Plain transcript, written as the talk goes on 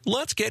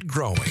Let's get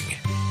growing.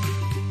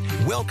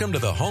 Welcome to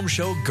the Home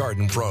Show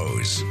Garden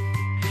Pros.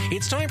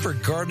 It's time for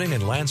gardening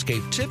and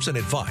landscape tips and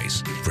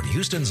advice from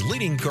Houston's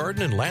leading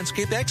garden and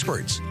landscape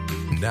experts.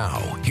 Now,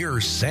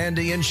 here's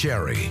Sandy and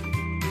Sherry.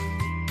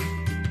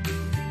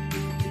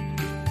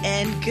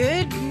 And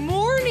good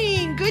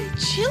morning, good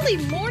chilly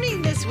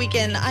morning this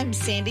weekend. I'm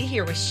Sandy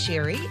here with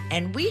Sherry,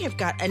 and we have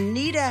got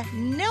Anita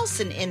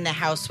Nelson in the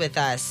house with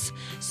us.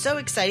 So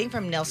exciting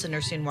from Nelson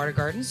Nursery and Water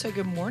Garden. So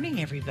good morning,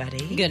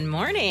 everybody. Good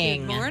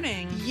morning. Good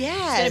morning.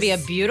 Yes. It's going to be a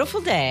beautiful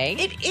day.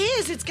 It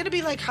is. It's going to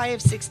be like high of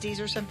 60s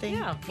or something.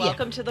 Yeah.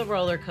 Welcome to the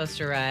roller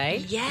coaster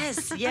ride.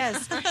 Yes,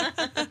 yes.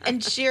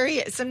 And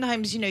Sherry,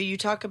 sometimes, you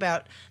talk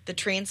about the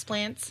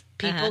transplants,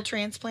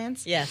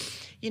 transplants.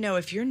 Yes.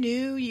 If you're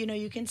new,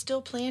 you can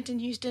still plant in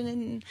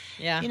Houston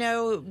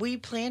and, we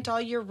plant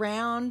all year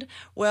round.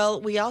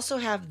 Well, we also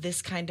have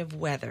this kind of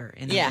weather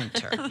in the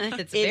winter.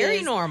 It's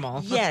very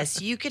normal.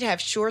 Yes. You could have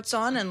shorts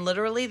on, and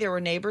literally there were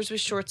neighbors with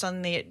shorts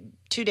on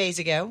 2 days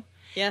ago.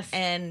 Yes.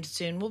 And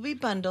soon we'll be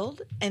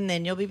bundled, and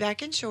then you'll be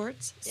back in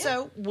shorts. Yeah.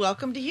 So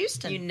welcome to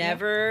Houston. You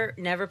never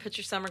put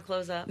your summer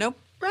clothes up. Nope.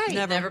 Right.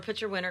 Never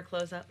put your winter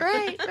clothes up.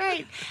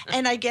 Right.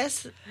 And I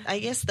guess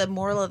the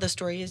moral of the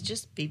story is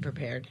just be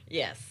prepared.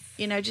 Yes.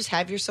 Just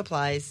have your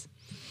supplies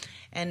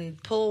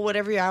and pull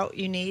whatever out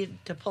you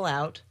need to pull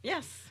out.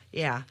 Yes.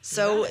 Yeah.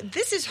 So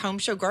this is Home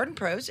Show Garden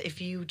Pros.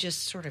 If you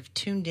just sort of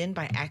tuned in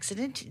by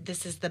accident,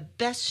 this is the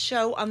best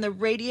show on the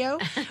radio.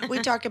 We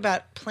talk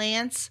about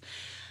plants.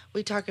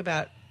 We talk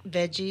about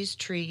veggies,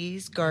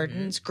 trees,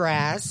 gardens,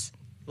 grass.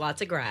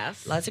 Lots of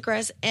grass.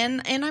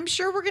 And I'm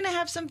sure we're going to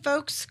have some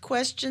folks'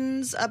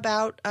 questions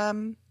about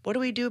what do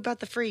we do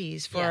about the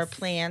freeze for our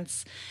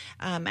plants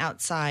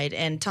outside.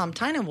 And Tom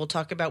Tynan will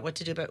talk about what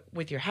to do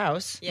with your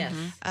house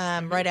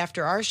right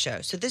after our show.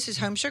 So this is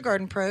Home Show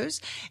Garden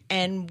Pros,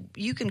 and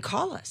you can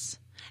call us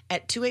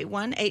at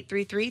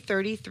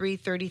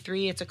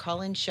 281-833-3333. It's a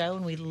call-in show,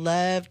 and we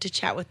love to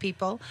chat with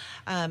people.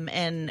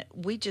 And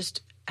we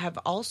just have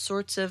all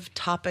sorts of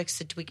topics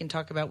that we can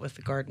talk about with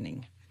the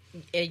gardening.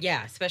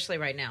 Yeah, especially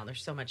right now.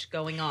 There's so much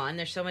going on.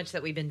 There's so much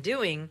that we've been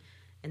doing,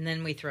 and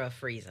then we throw a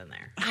freeze in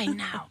there. I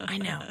know.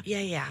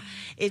 Yeah.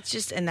 It's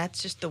just, and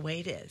that's just the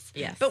way it is.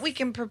 Yes. But we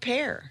can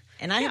prepare.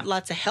 And I had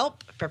lots of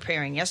help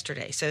preparing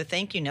yesterday. So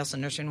thank you, Nelson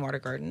Nursery and Water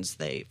Gardens.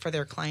 For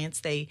their clients,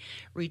 they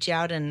reach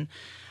out and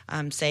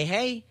say,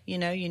 hey, you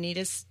need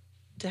us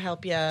to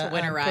help you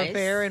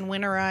prepare and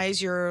winterize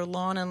your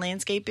lawn and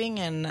landscaping.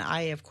 And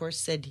I, of course,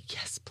 said,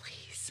 yes,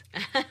 please.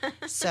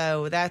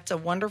 So that's a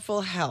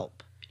wonderful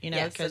help.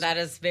 So that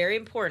is very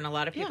important. A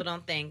lot of people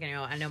don't think,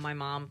 I know my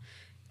mom,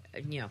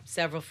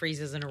 several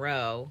freezes in a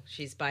row.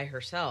 She's by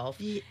herself.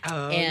 She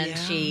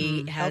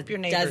doesn't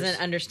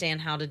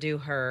understand how to do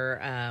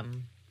her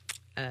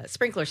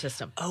sprinkler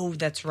system. Oh,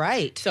 that's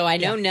right. So I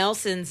know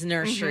Nelson's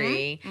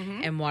Nursery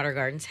and Water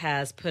Gardens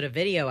has put a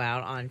video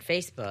out on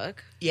Facebook.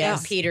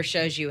 Yes. Peter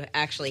shows you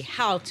actually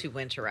how to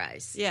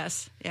winterize.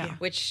 Yes. Yeah.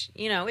 Which,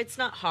 it's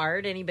not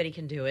hard. Anybody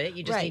can do it.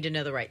 You just need to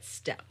know the right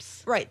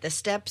steps. Right. The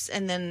steps,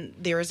 and then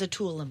there is a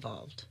tool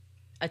involved.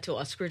 A tool,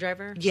 a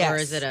screwdriver? Yes. Or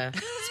is it a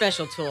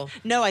special tool?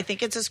 No, I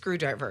think it's a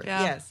screwdriver.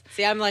 Yeah. Yes.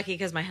 See, I'm lucky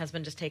because my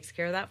husband just takes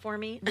care of that for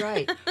me.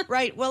 Right.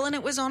 Well, and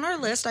it was on our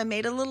list. I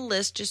made a little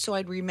list just so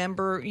I'd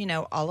remember,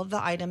 all of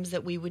the items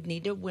that we would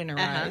need to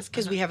winterize,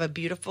 because we have a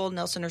beautiful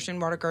Nelson Nursery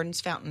and Water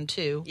Gardens fountain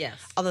too. Yes.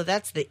 Although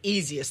that's the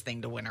easiest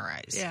thing to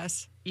winterize.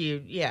 Yes.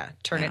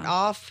 Turn it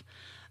off,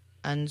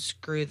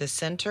 unscrew the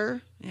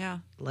center. Yeah.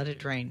 Let it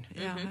drain.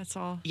 Yeah, that's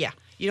all. Yeah.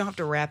 You don't have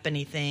to wrap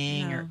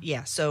anything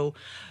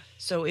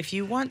So if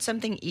you want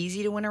something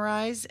easy to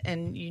winterize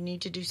and you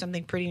need to do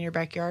something pretty in your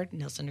backyard,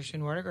 Nelson Nursery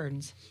and Water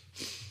Gardens.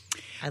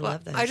 I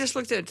love those. I just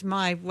looked at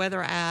my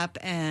weather app,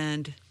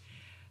 and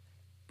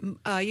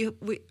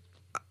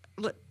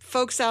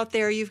folks out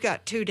there, you've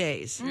got 2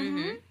 days.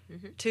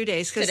 2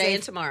 days. Today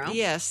and tomorrow.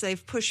 Yes,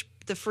 they've pushed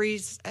the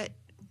freeze.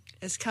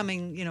 Is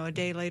coming, a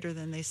day later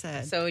than they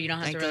said. So you don't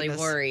have to really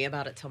worry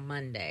about it till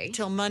Monday.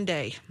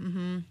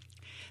 Mm-hmm.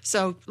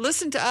 So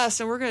listen to us,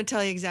 and we're going to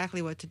tell you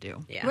exactly what to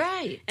do. Yeah.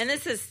 Right. And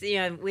this is,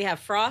 we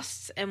have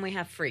frosts and we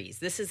have freeze.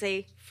 This is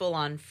a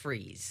full-on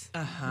freeze.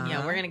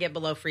 We're going to get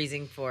below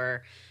freezing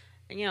for,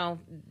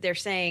 they're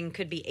saying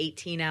could be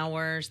 18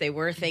 hours. They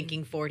were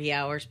thinking 40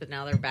 hours, but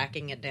now they're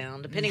backing it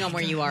down, depending on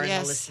where you are in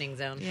the listening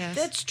zone. Yes.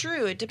 That's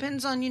true. It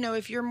depends on,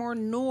 if you're more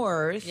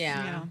north.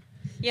 Yeah.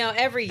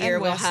 Every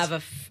year we'll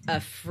have a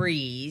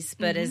freeze,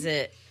 but is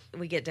it,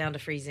 we get down to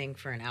freezing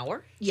for an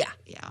hour? Yeah.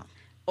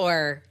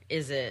 Or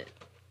is it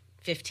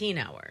 15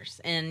 hours?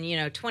 And,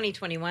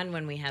 2021,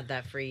 when we had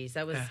that freeze,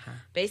 that was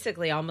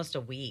basically almost a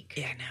week.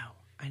 Yeah, I know.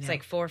 It's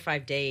like 4 or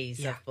 5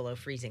 days of below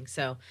freezing.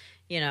 So,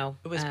 it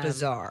was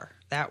bizarre.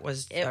 That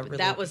was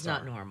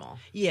not normal.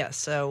 Yeah,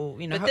 so,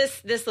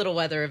 But this little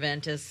weather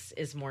event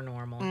is more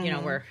normal.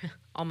 We're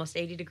almost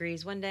 80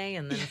 degrees one day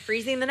and then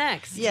freezing the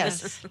next.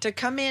 Yes. To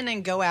come in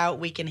and go out,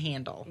 we can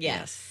handle.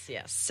 Yes.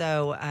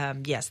 So,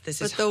 this is...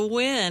 But the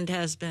wind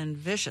has been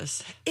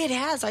vicious. It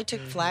has. I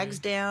took flags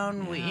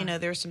down. Yeah.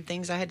 There's some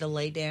things I had to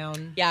lay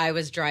down. Yeah, I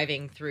was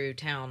driving through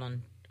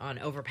town on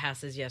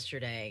overpasses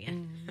yesterday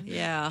and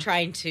Yeah.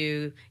 trying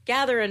to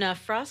gather enough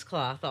frost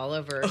cloth all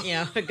over,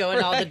 going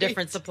to all the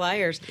different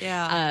suppliers.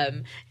 Yeah.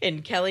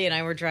 And Kelly and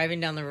I were driving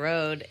down the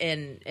road,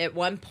 and at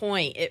one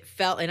point it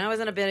felt, and I was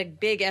in a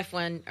big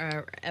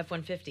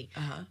F-150,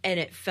 and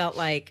it felt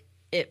like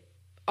it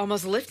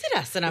almost lifted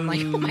us. And I'm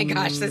like, oh my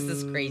gosh, this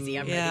is crazy.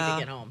 I'm ready to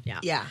get home.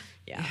 Yeah.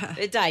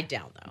 It died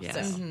down though.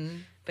 Yes. So.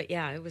 But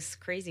yeah, it was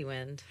crazy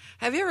wind.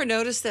 Have you ever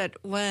noticed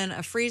that when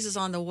a freeze is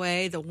on the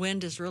way, the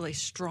wind is really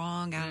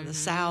strong out of the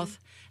south,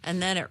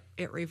 and then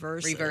it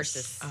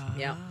reverses? Oh.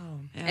 Yeah.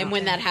 Yeah. And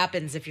when that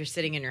happens, if you're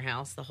sitting in your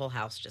house, the whole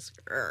house just...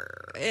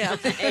 Yeah.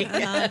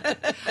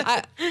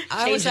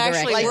 I was the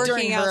actually Like during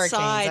working hurricanes.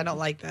 outside I don't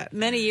like that.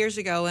 many years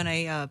ago in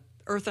a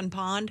earthen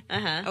pond.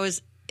 I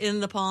was in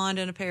the pond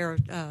in a pair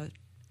of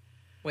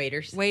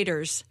Waiters.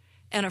 waders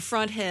and a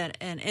front head,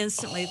 and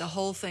instantly the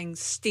whole thing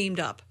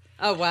steamed up.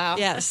 Oh, wow.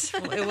 Yes.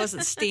 Well, it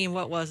wasn't steam.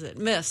 What was it?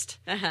 Mist.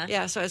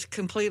 Yeah, so I was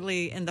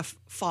completely in the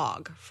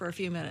fog for a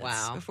few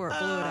minutes before it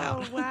blew it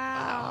out.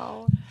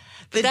 Wow.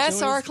 But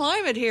that's our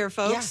climate here,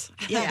 folks.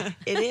 Yeah,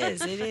 it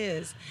is. It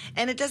is.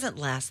 And it doesn't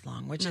last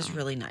long, which is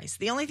really nice.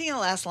 The only thing that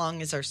lasts long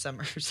is our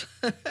summers.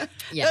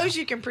 Those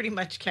you can pretty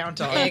much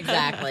count on.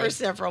 Exactly. For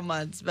several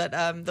months.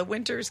 But the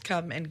winters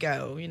come and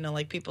go.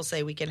 Like people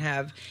say, we can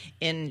have,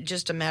 in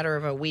just a matter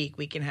of a week,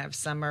 we can have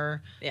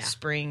summer,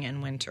 spring,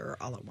 and winter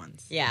all at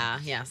once.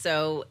 Yeah.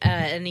 So,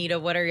 Anita,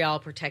 what are y'all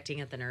protecting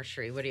at the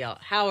nursery?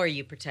 How are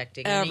you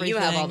protecting? I mean, you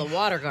have all the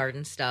water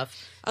garden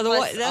stuff.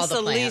 That's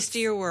the least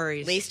of your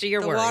worries. Least of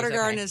your worries. The water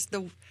garden is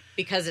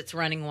because it's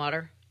running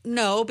water?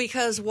 No,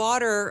 because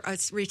water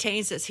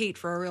retains its heat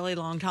for a really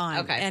long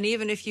time. Okay. And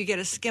even if you get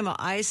a skim of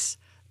ice,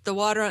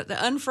 the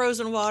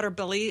unfrozen water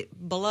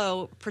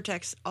below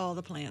protects all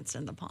the plants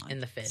in the pond.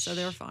 And the fish. So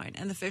they're fine.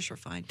 And the fish are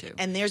fine, too.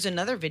 And there's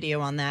another video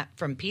on that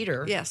from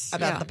Peter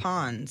about the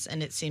ponds.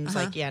 And it seems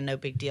like, no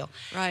big deal.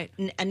 Right.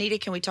 Anita,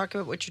 can we talk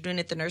about what you're doing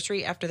at the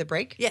nursery after the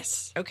break?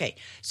 Yes. Okay.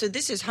 So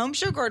this is Home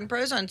Show Garden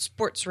Pros on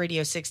Sports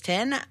Radio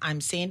 610.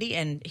 I'm Sandy,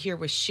 and here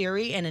with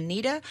Sherry and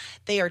Anita.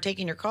 They are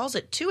taking your calls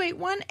at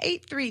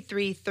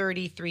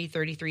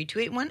 281-833-3333,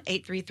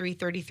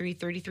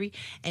 281-833-3333.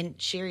 And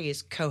Sherry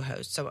is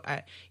co-host. So,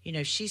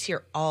 she's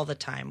here all the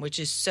time, which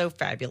is so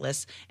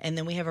fabulous. And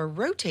then we have a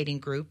rotating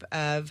group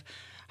of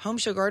Home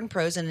Show Garden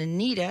Pros, and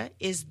Anita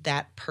is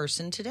that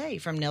person today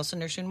from Nelson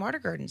Nursery and Water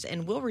Gardens.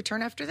 And we'll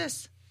return after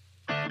this.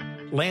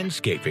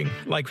 Landscaping,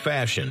 like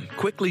fashion,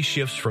 quickly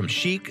shifts from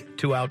chic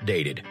to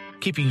outdated.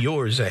 Keeping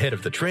yours ahead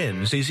of the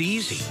trends is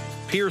easy.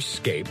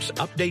 Piercescapes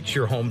updates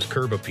your home's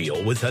curb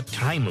appeal with a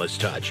timeless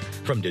touch,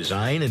 from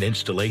design and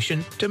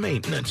installation to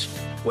maintenance.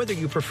 Whether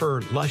you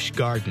prefer lush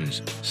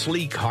gardens,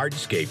 sleek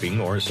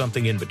hardscaping, or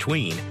something in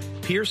between,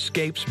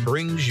 Piercescapes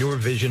brings your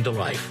vision to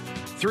life.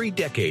 3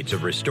 decades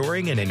of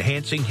restoring and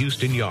enhancing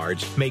Houston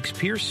yards makes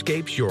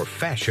Piercescapes your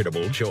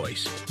fashionable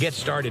choice. Get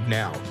started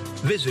now.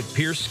 Visit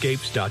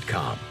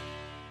Piercescapes.com.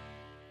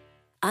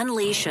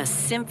 Unleash a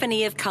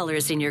symphony of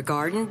colors in your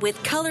garden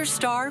with Color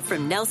Star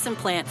from Nelson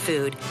Plant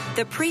Food,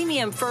 the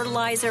premium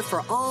fertilizer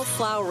for all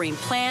flowering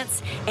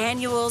plants,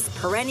 annuals,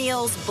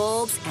 perennials,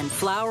 bulbs, and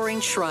flowering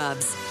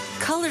shrubs.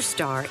 Color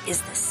Star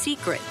is the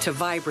secret to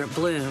vibrant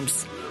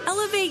blooms.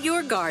 Elevate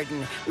your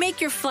garden, make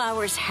your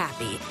flowers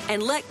happy,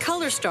 and let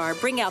Color Star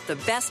bring out the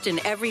best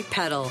in every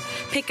petal.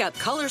 Pick up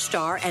Color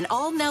Star and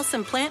all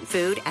Nelson Plant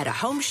Food at a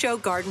Home Show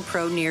Garden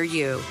Pro near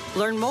you.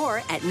 Learn more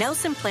at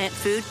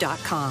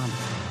nelsonplantfood.com.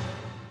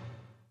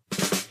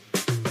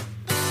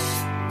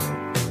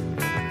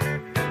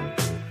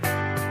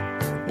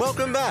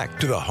 Welcome back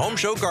to the Home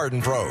Show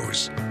Garden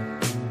Pros.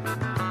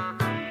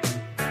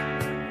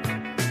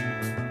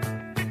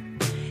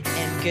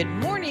 And good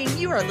morning.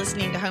 You are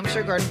listening to Home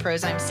Show Garden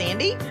Pros. I'm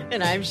Sandy.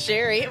 And I'm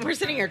Sherry. And we're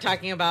sitting here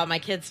talking about my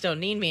kids don't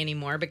need me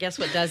anymore, but guess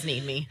what does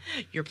need me?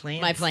 Your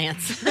plants. My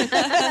plants.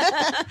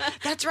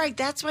 That's right.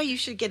 That's why you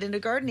should get into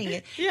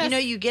gardening.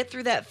 Yes. You get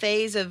through that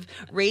phase of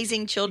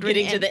raising children.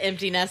 Getting to the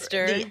empty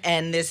nester.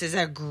 And this is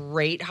a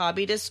great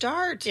hobby to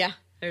start. Yeah.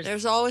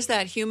 There's always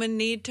that human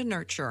need to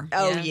nurture.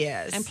 Oh,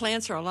 yes. And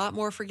plants are a lot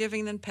more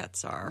forgiving than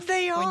pets are.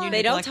 They are.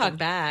 They don't talk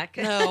back.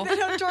 No. They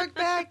don't talk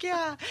back,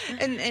 yeah.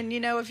 And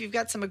if you've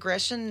got some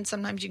aggression,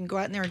 sometimes you can go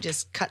out in there and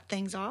just cut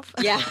things off.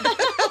 Yeah.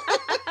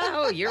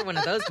 Oh, you're one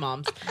of those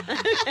moms.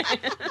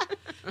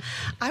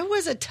 I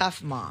was a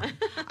tough mom.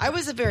 I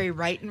was a very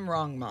right and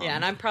wrong mom. Yeah,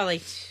 and I'm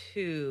probably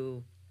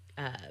too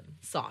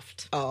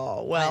soft.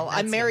 Oh, well,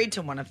 I'm married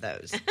to one of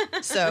those.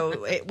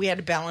 So we had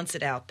to balance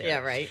it out there. Yeah,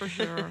 right. For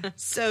sure.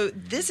 So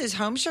this is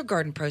Home Show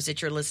Garden Pros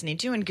that you're listening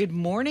to, and good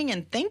morning,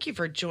 and thank you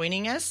for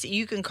joining us.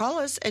 You can call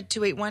us at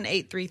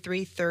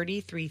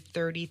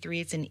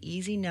 281-833-3333. It's an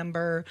easy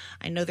number.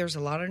 I know there's a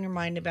lot on your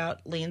mind about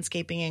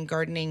landscaping and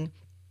gardening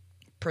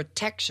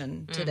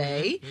protection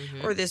today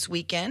or this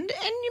weekend,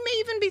 and you may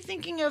even be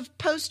thinking of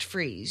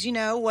post-freeze.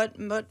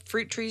 What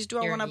fruit trees do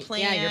I want to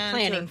plant? Yeah, your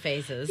planting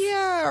phases.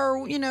 Yeah, or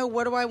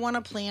what do I want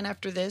to plant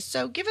after this?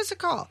 So give us a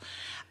call.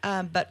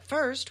 But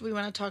first, we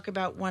want to talk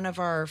about one of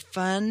our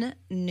fun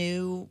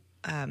new,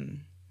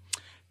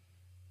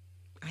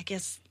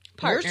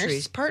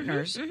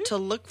 partners to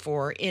look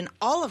for in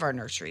all of our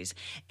nurseries,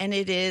 and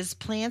it is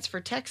Plants for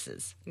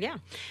Texas. Yeah.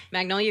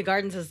 Magnolia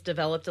Gardens has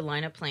developed a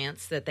line of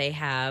plants that they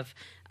have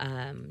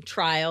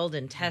trialed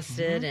and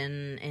tested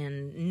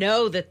and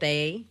know that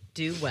they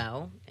do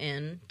well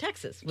in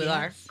Texas with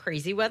our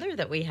crazy weather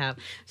that we have.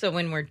 So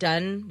when we're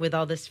done with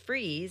all this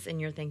freeze and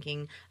you're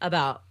thinking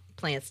about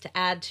plants to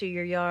add to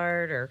your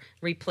yard or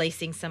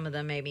replacing some of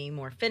the maybe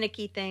more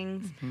finicky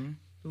things,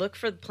 look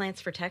for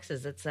Plants for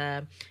Texas. It's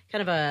a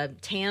kind of a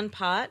tan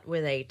pot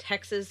with a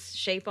Texas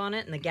shape on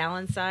it and the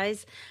gallon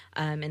size,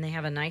 and they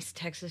have a nice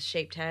Texas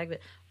shape tag. But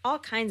all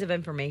kinds of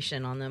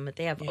information on them. But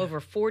they have over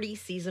 40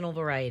 seasonal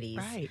varieties,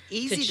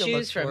 easy to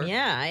choose look from. for.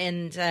 Yeah,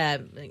 and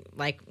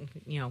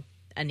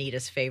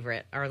Anita's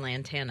favorite, our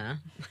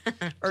lantana.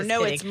 Or no,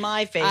 kidding. it's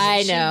my favorite.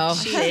 I know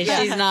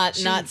she's not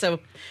so,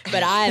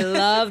 but I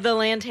love the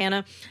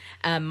lantana.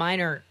 Mine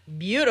are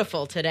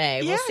beautiful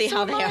today. We'll see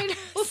how they are.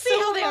 We'll see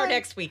how they are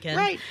next weekend.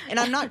 Right, and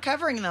I'm not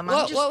covering them.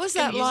 I'm just what was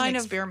that line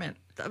of experiment?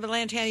 The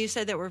lantana you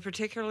said that were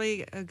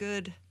particularly a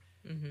good?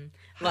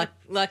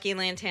 Lucky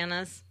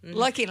lantanas.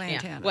 Lucky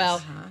lantanas. Yeah.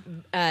 Well,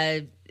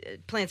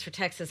 Plants for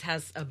Texas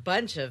has a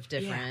bunch of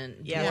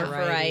different dwarf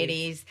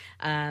varieties.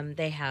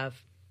 They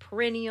have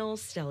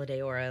perennials, Stella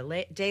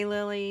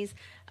daylilies,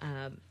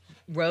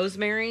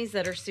 rosemaries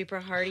that are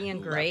super hardy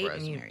and great.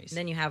 Rosemaries.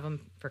 Then you have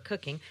them for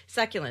cooking.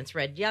 Succulents,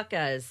 red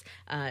yuccas,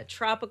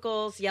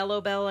 tropicals,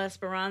 yellow bell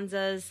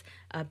esperanzas,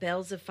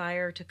 bells of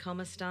fire,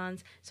 Tacoma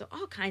stans. So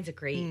all kinds of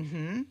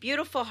great,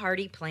 beautiful,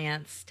 hardy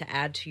plants to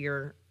add to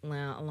your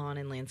lawn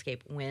and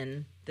landscape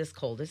when this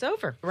cold is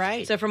over.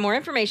 Right. So for more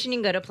information, you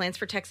can go to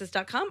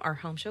plantsfortexas.com or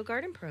Home Show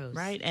Garden Pros.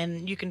 Right,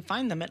 and you can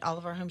find them at all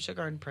of our Home Show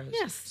Garden Pros.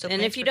 Yes. So and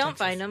Plants if you for don't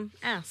Texas. find them,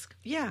 ask.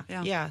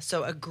 Yeah.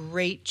 So a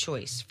great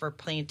choice for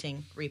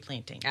planting,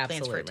 replanting. Plants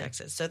Absolutely. for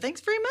Texas. So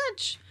thanks very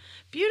much.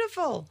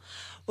 Beautiful.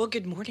 Well,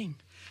 good morning.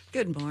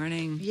 Good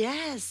morning.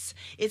 Yes,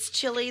 it's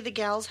chilly. The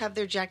gals have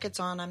their jackets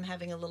on. I'm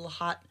having a little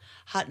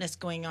hotness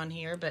going on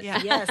here, but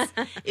yes,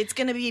 it's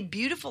going to be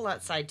beautiful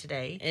outside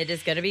today. It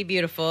is going to be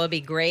beautiful. It'll be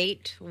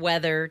great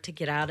weather to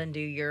get out and do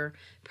your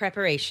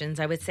preparations.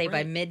 I would say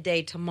by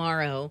midday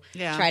tomorrow,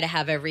 try to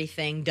have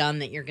everything done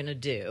that you're going to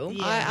do.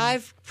 Yeah.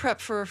 I've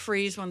prepped for a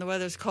freeze when the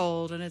weather's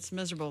cold and it's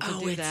miserable to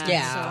do that.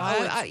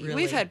 Yeah. So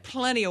we've had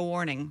plenty of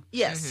warning.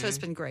 Yes. So it's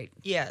been great.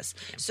 Yes.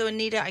 So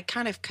Anita, I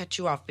kind of cut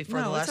you off before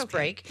the No, it's last okay.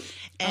 break,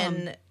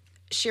 and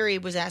Sherry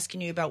was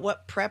asking you about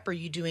what prep are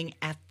you doing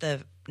at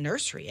the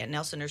nursery at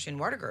Nelson Nursery and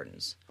Water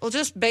Gardens. Well,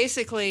 just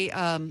basically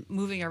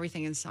moving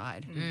everything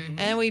inside.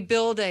 And we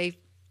build a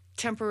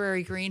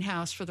temporary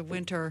greenhouse for the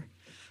winter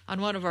on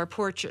one of our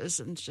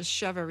porches and just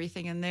shove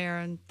everything in there,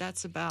 and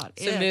that's about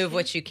it. So move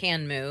what you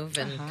can move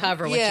and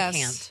cover what you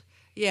can't.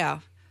 Yeah.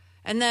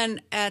 And then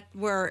at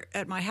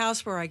my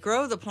house where I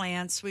grow the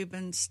plants, we've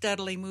been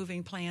steadily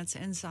moving plants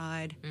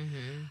inside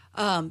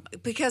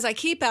because I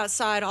keep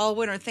outside all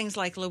winter things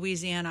like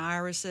Louisiana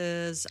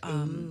irises,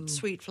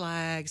 sweet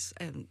flags,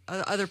 and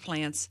other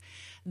plants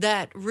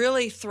that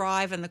really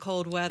thrive in the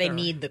cold weather. They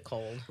need the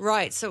cold.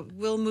 Right, so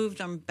we'll move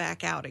them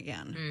back out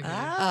again.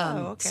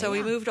 Okay. So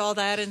we moved all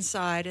that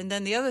inside. And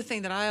then the other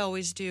thing that I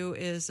always do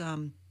is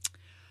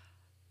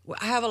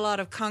I have a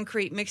lot of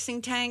concrete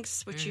mixing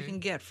tanks, which you can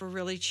get for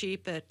really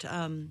cheap at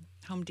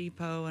Home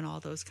Depot and all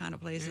those kind of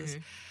places.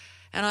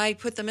 And I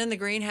put them in the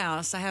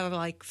greenhouse. I have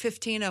like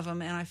 15 of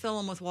them, and I fill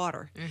them with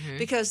water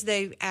because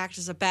they act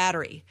as a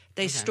battery.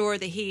 They store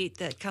the heat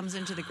that comes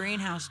into the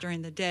greenhouse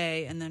during the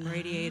day and then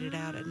radiate it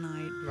out at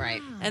night.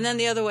 Right. And then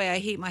the other way I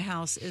heat my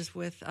house is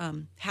with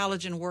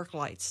halogen work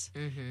lights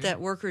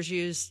that workers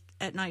use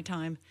at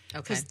nighttime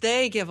because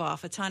they give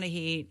off a ton of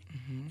heat.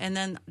 And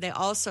then they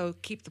also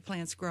keep the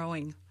plants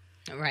growing.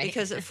 Right.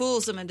 Because it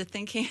fools them into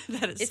thinking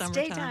that it's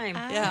summertime. daytime.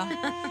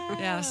 Yeah.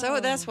 Yeah. So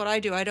that's what I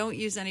do. I don't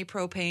use any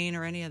propane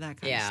or any of that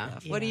kind of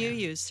stuff. What do you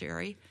use,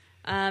 Siri?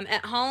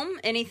 At home,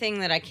 anything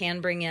that I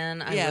can bring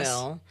in, I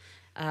will.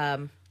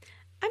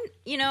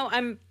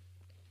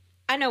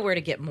 I know where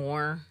to get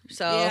more.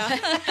 So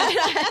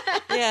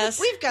Yes.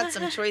 We've got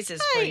some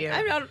choices for you.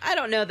 I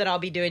don't know that I'll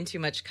be doing too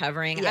much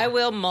covering. Yeah. I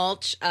will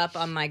mulch up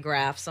on my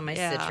grafts on my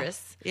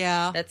citrus.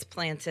 Yeah. That's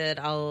planted.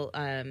 I'll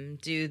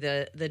do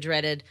the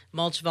dreaded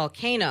mulch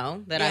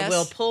volcano that I Yes.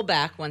 will pull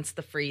back once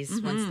the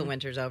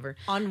winter's over.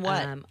 On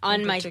what?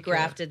 On in my particular?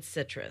 grafted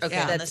citrus. Okay,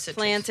 on the That's citrus.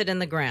 planted in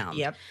the ground.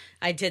 Yep.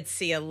 I did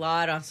see a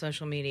lot on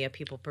social media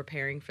people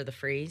preparing for the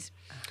freeze.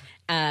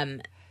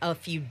 A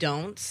few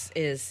don'ts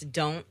is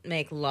don't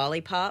make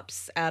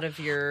lollipops out of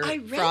your I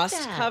read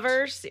frost that.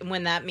 covers.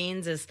 When that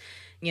means is,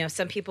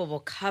 some people will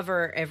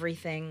cover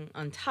everything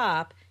on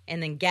top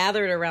and then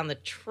gather it around the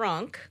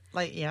trunk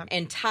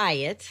and tie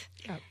it.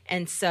 Yep.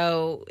 And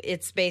so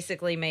it's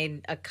basically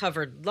made a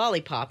covered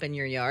lollipop in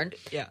your yard.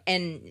 Yeah.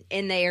 And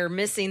they are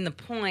missing the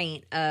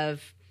point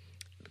of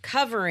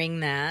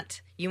covering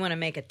that. You want to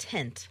make a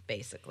tent,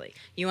 basically.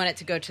 You want it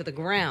to go to the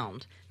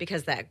ground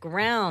because that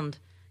ground,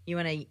 you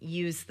want to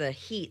use the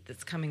heat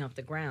that's coming off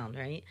the ground,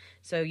 right?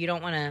 So you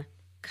don't want to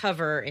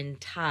cover and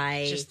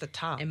tie Just the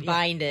top, and yeah.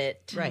 bind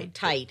it Right.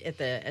 tight at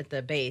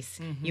the base.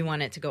 You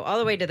want it to go all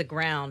the way to the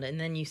ground, and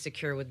then you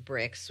secure with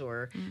bricks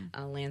or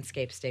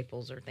landscape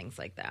staples or things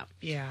like that.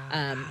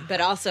 Yeah.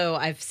 But also,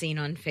 I've seen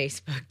on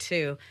Facebook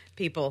too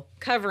people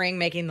covering,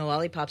 making the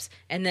lollipops,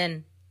 and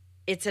then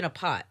it's in a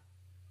pot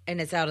and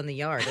it's out in the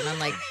yard, and I'm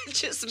like,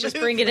 just move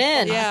bring it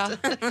in. Yeah.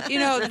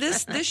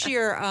 This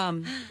year,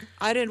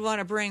 I didn't want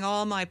to bring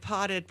all my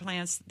potted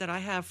plants that I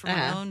have for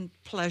my own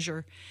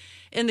pleasure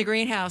in the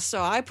greenhouse.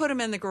 So I put them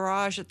in the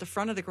garage at the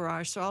front of the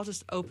garage. So I'll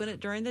just open it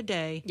during the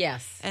day.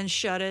 Yes. And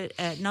shut it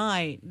at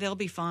night. They'll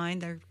be fine.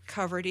 They're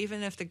covered.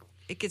 Even if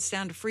it gets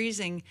down to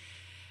freezing.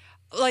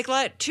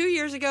 Like 2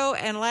 years ago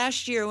and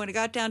last year when it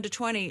got down to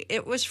 20,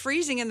 it was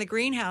freezing in the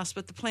greenhouse,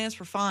 but the plants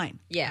were fine.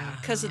 Yeah.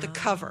 Because of the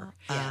cover.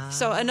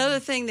 So another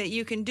thing that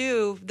you can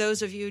do,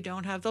 those of you who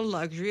don't have the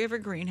luxury of a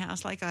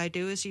greenhouse like I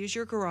do, is use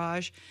your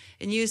garage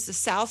and use the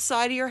south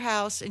side of your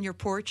house and your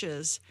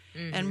porches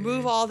and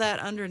move all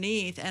that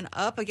underneath and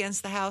up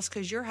against the house,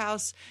 because your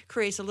house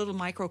creates a little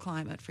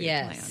microclimate for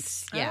your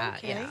plants. Yeah.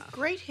 Okay. Yeah.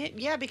 Great hint.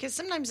 Yeah, because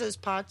sometimes those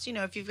pots,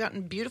 if you've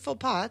gotten beautiful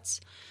pots,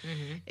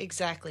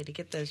 exactly, to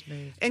get those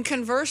moved. And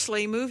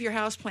conversely, move your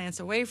house plants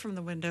away from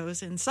the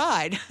windows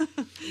inside.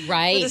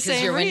 Right, For the because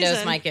same your windows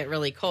reason. might get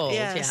really cold.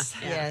 Yes.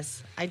 Yeah.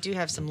 Yes. I do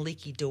have some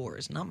leaky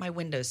doors. Not my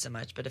windows so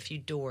much, but a few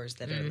doors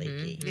that are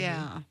leaky.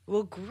 Yeah.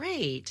 Well,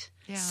 great.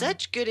 Yeah.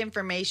 Such good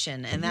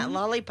information. And that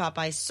lollipop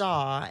I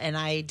saw, and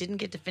I didn't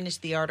get to finish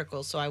the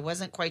article, so I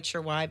wasn't quite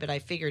sure why, but I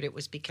figured it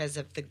was because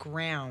of the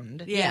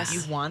ground. Yes.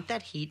 You want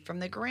that heat from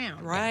the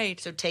ground. Right.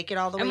 So take it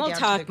all the And way we'll down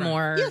to the talk ground.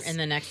 more Yes. in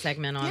the next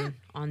segment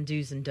on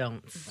do's and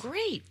don'ts.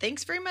 Great.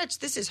 Thanks very much.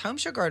 This is Home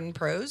Show Garden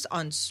Pros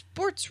on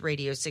Sports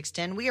Radio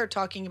 610. We are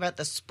talking about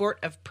the sport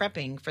of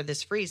prepping for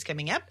this freeze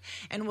coming up,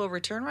 and we'll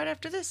return right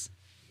after this.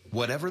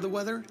 Whatever the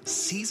weather,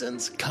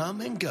 seasons come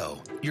and go.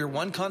 Your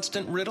one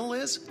constant riddle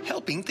is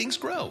helping things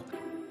grow.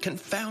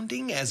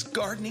 Confounding as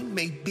gardening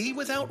may be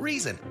without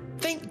reason,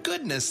 thank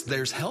goodness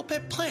there's help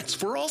at Plants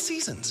for All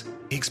Seasons.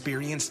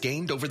 Experience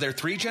gained over their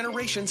 3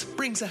 generations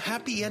brings a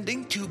happy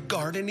ending to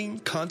gardening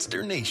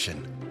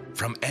consternation.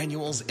 From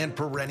annuals and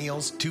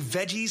perennials to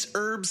veggies,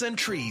 herbs, and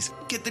trees,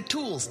 get the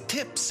tools,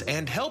 tips,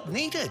 and help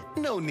needed.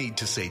 No need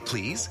to say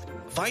please.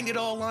 Find it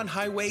all on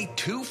Highway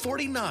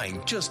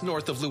 249, just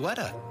north of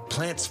Louetta.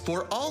 Plants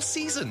for all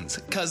seasons,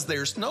 'cause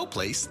there's no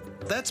place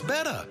that's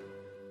better.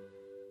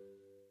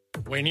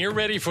 When you're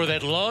ready for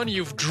that lawn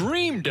you've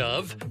dreamed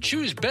of,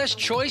 choose Best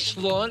Choice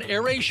Lawn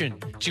Aeration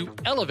to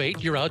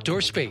elevate your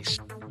outdoor space.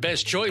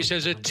 Best Choice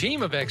has a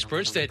team of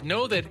experts that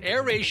know that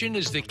aeration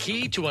is the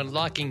key to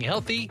unlocking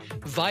healthy,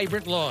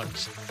 vibrant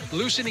lawns.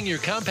 Loosening your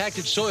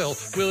compacted soil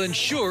will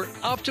ensure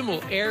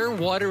optimal air,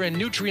 water, and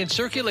nutrient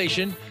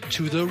circulation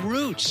to the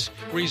roots,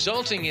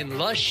 resulting in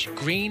lush,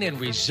 green, and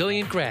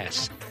resilient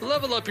grass.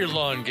 Level up your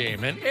lawn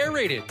game and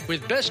aerate it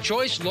with Best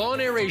Choice Lawn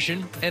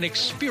Aeration and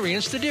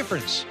experience the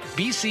difference.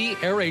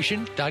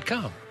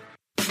 BCAeration.com.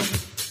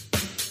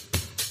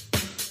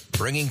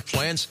 Bringing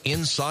plants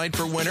inside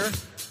for winter?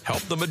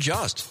 Help them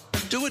adjust.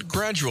 Do it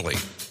gradually.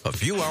 A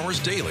few hours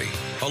daily.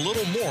 A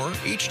little more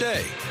each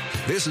day.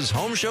 This is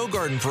Home Show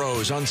Garden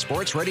Pros on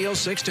Sports Radio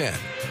 610.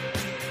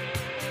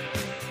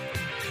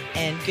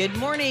 And good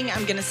morning.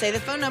 I'm going to say the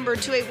phone number,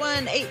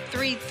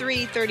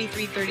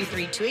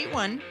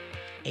 281-833-3333,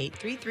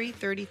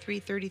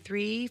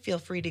 281-833-3333. Feel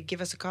free to give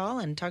us a call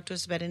and talk to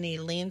us about any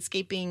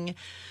landscaping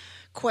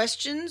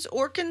questions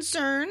or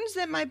concerns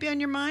that might be on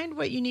your mind,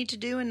 what you need to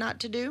do and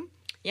not to do.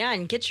 Yeah,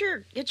 and get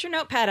your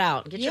notepad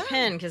out. Get your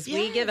pen, because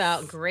we give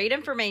out great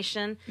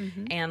information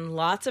and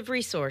lots of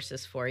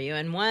resources for you.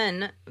 And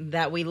one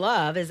that we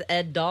love is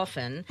Ed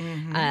Dolphin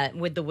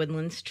with the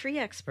Woodlands Tree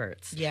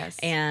Experts. Yes.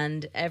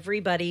 And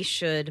everybody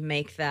should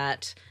make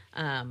that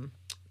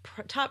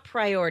top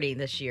priority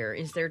this year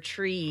is their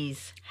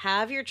trees.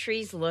 Have your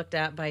trees looked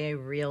at by a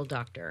real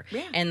doctor.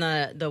 Yeah. And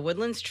the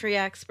Woodlands Tree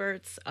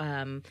Experts,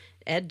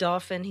 Ed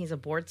Dolphin, he's a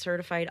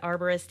board-certified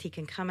arborist. He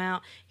can come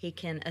out. He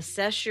can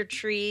assess your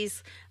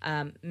trees,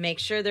 make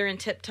sure they're in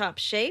tip-top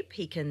shape.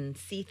 He can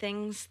see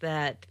things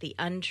that the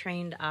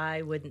untrained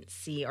eye wouldn't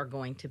see are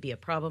going to be a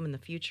problem in the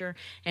future.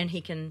 And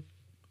he can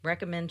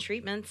recommend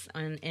treatments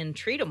and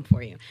treat them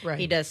for you. Right.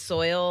 He does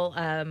soil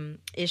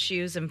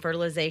issues and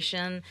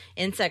fertilization,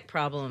 insect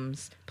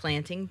problems,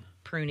 planting,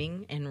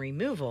 pruning, and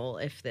removal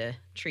if the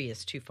tree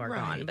is too far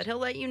gone. But he'll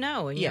let you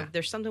know. And if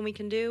there's something we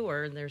can do,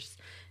 or there's,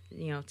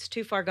 it's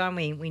too far gone,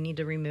 we need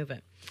to remove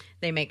it.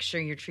 They make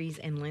sure your trees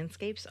and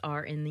landscapes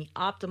are in the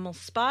optimal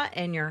spot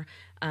and your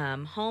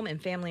home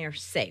and family are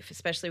safe,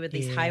 especially with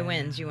these high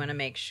winds. You want to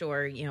make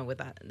sure,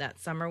 with that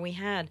summer we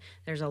had,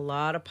 there's a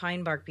lot of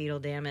pine bark beetle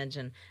damage,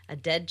 and a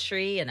dead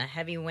tree and a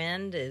heavy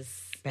wind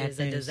is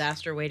a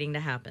disaster waiting to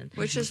happen.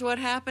 Which is what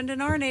happened in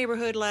our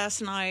neighborhood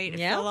last night. It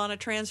fell on a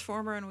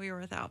transformer and we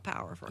were without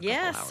power for a couple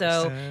hours.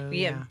 So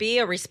be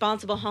a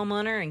responsible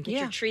homeowner and get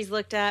your trees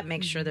looked at.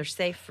 Make sure they're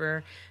safe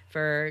for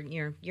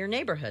your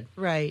neighborhood.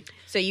 Right.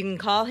 So you can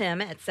call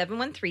him at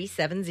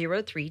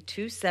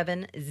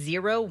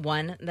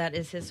 713-703-2701. That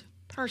is his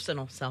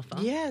personal cell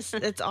phone. Yes,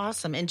 that's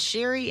awesome. And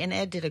Sherry and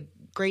Ed did a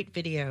great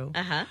video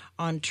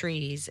on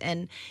trees.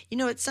 And,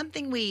 it's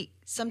something we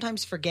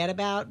sometimes forget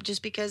about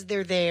just because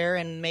they're there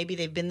and maybe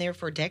they've been there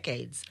for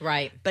decades.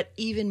 Right. But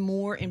even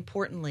more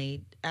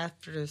importantly,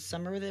 after the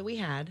summer that we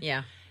had,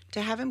 to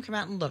have him come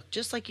out and look,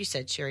 just like you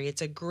said, Sherry,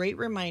 it's a great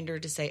reminder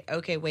to say,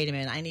 okay, wait a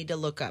minute, I need to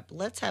look up.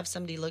 Let's have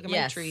somebody look at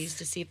my trees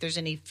to see if there's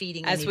any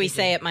feeding. As we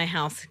say at my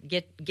house,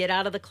 get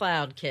out of the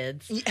cloud,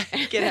 kids.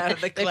 Get out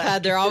of the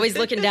cloud. They're always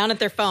looking down at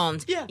their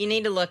phones. Yeah. You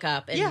need to look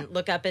up and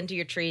look up into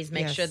your trees,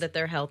 make sure that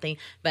they're healthy,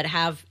 but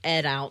have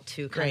Ed out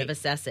to kind of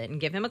assess it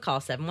and give him a call,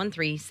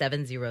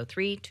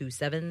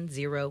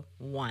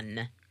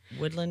 713-703-2701.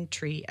 Woodland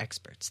Tree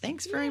Experts.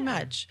 Thanks very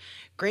much.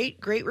 Great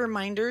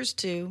reminders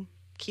to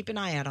keep an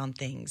eye out on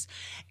things.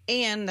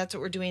 And that's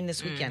what we're doing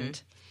this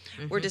weekend.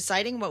 We're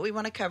deciding what we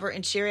want to cover.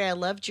 And Sherry, I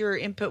loved your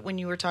input when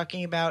you were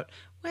talking about,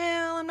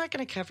 well, I'm not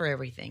going to cover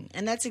everything.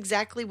 And that's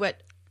exactly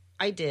what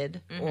I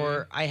did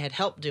or I had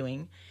help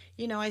doing.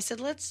 I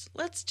said, let's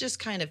just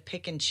kind of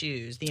pick and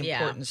choose the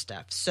important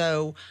stuff.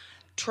 So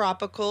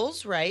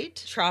tropicals, right?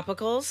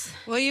 Tropicals.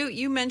 Well,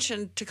 you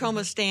mentioned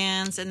Tacoma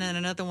stands, and then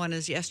another one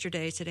is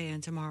yesterday, today,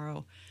 and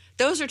tomorrow.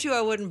 Those are two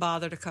I wouldn't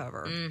bother to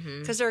cover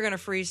because they're going to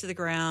freeze to the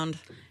ground.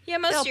 Yeah,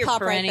 most They'll of your pop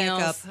perennials, right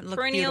back up and look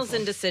perennials beautiful.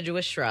 and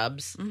deciduous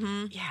shrubs.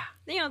 Yeah,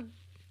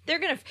 they're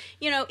going to,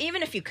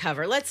 even if you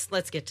cover, let's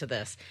get to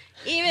this.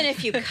 Even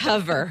if you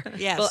cover,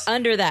 well,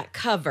 under that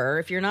cover,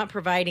 if you're not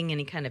providing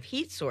any kind of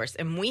heat source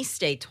and we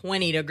stay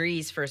 20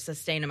 degrees for a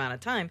sustained amount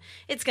of time,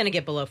 it's going to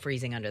get below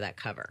freezing under that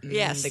cover.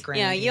 Yes. The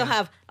ground, You'll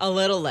have a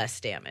little less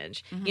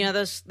damage.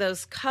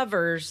 Those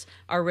covers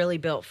are really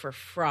built for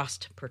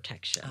frost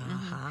protection.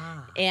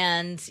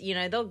 And,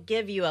 they'll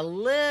give you a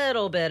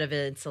little bit of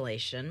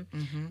insulation,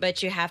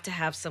 but you have to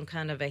have some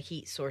kind of a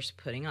heat source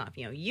putting off.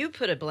 You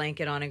put a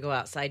blanket on and go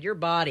outside, your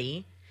body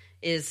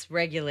is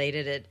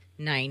regulated at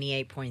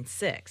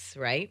 98.6,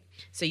 right?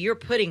 So you're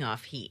putting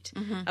off heat.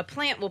 A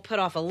plant will put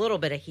off a little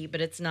bit of heat,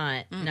 but it's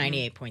not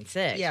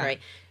 98.6, right?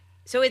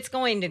 So it's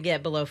going to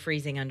get below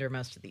freezing under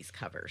most of these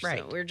covers. Right.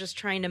 So we're just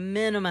trying to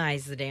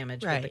minimize the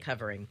damage with the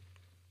covering.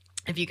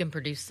 If you can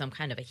produce some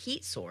kind of a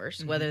heat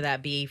source, whether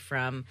that be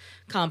from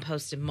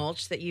composted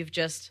mulch that you've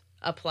just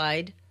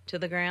applied to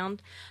the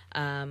ground,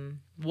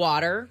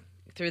 water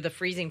through the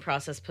freezing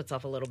process puts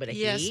off a little bit of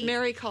heat. Yes,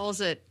 Mary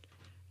calls it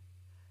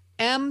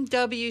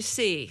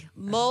MWC,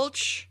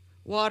 mulch,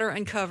 water,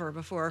 and cover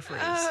before a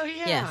freeze. Oh,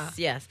 yeah.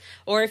 Yes.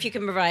 Or if you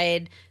can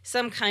provide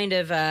some kind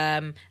of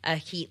a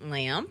heat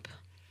lamp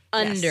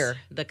under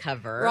the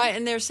cover. Right,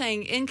 and they're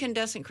saying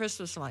incandescent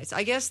Christmas lights.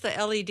 I guess the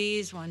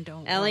LEDs one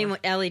don't work.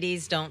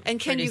 LEDs don't And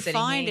can you produce any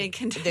find heat.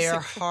 incandescent? They're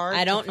hard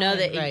I don't to know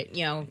find, that,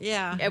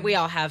 Yeah. we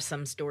all have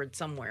some stored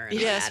somewhere in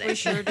the Yes, attic. we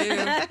sure do.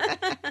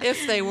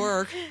 If they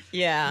work.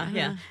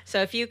 Yeah.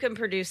 So if you can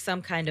produce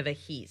some kind of a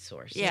heat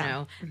source,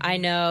 I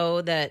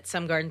know that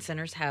some garden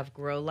centers have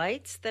grow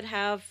lights that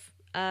have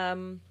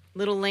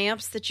little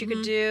lamps that you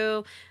could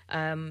do.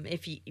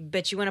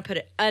 But you want to put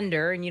it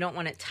under, and you don't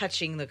want it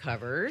touching the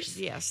covers.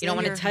 Yes, you don't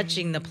want then it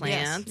touching the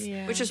plants.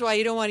 Yeah. Which is why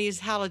you don't want to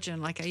use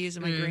halogen like I use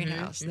in my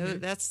greenhouse.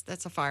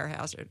 That's a fire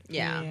hazard.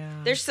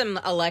 Yeah. There's some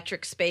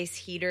electric space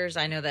heaters.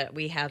 I know that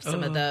we have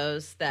some of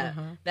those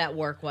that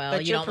work well.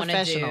 But you you're don't want to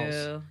professionals.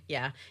 do.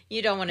 Yeah,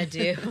 you don't want to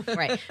do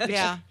right.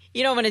 Yeah.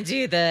 You don't want to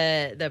do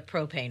the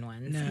propane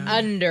ones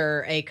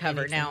under a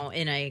cover. Now,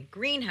 in a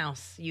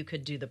greenhouse, you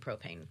could do the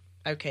propane.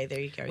 Okay, there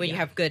you go. When you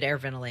have good air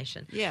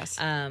ventilation. Yes.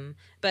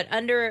 But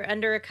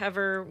under a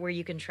cover where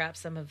you can trap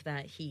some of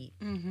that heat,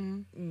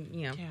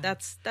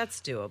 that's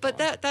doable. But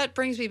that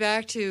brings me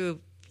back to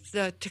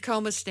the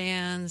Tacoma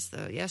stands,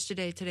 the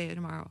yesterday, today, and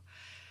tomorrow.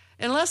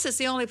 Unless it's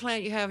the only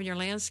plant you have in your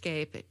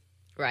landscape,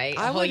 right,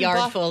 I a whole wouldn't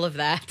yard full of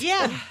that.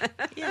 Yeah.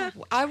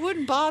 I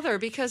wouldn't bother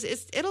because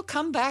it'll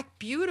come back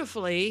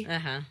beautifully.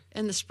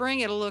 In the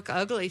spring, it'll look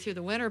ugly through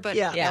the winter, but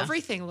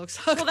everything looks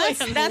ugly. Well, in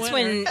the that's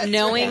winter. when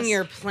knowing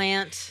your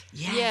plant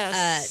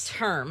Yes.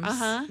 terms,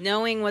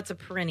 knowing what's a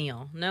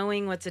perennial,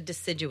 knowing what's a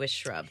deciduous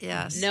shrub,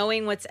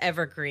 knowing what's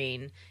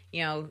evergreen,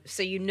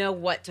 so you know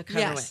what to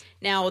cover with.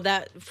 Now,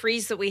 that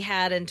freeze that we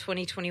had in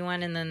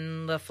 2021 and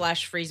then the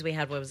flash freeze we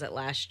had, what was it,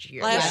 last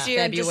year? Last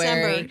year in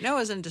February. December. No, it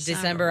was in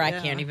December. I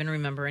can't even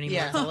remember anymore.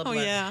 Yeah. It's all a blur.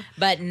 yeah.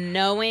 But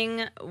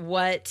knowing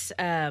what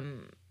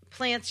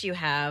plants you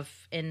have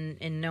and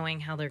knowing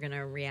how they're going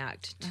to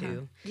react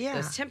to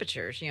those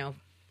temperatures,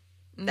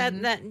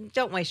 that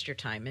don't waste your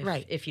time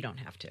if you don't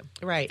have to.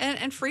 Right.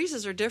 And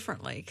freezes are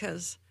different.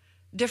 The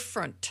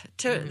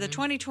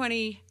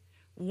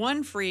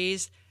 2021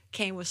 freeze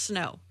came with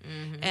snow,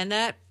 and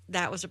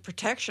that was a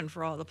protection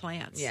for all the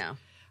plants. Yeah.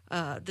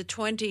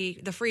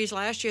 the freeze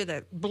last year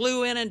that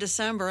blew in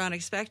December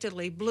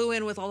unexpectedly, blew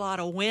in with a lot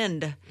of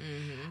wind,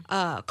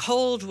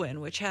 cold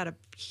wind, which had a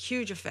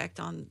huge effect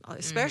on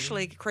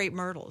especially crepe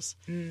myrtles.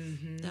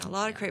 Now, a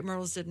lot of crepe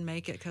myrtles didn't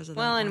make it because of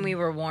that. Well, and we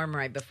were warm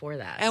right before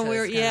that. And so we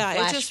were, it's kind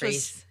of it just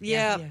freeze.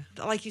 was,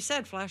 like you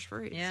said, flash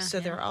freeze. Yeah. So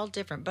they're all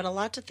different, but a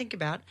lot to think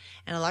about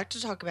and a lot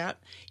to talk about.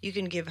 You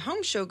can give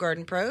Home Show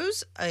Garden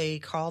Pros a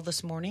call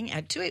this morning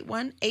at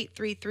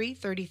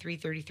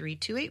 281-833-3333,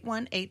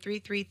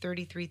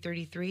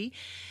 281-833-3333.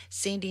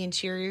 Sandy and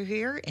Sherry are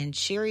here, and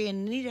Sherry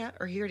and Anita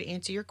are here to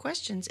answer your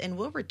questions, and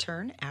we'll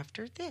return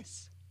after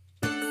this.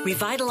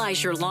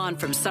 Revitalize your lawn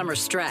from summer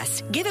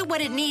stress. Give it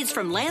what it needs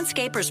from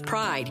Landscaper's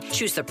Pride.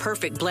 Choose the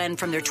perfect blend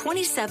from their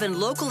 27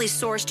 locally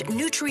sourced,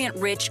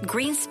 nutrient-rich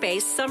green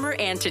space summer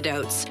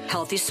antidotes.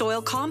 Healthy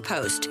soil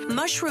compost,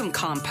 mushroom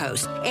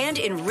compost, and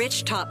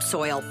enriched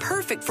topsoil,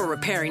 perfect for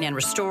repairing and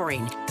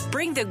restoring.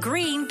 Bring the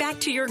green back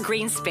to your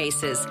green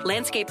spaces.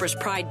 Landscaper's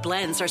Pride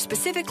blends are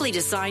specifically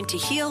designed to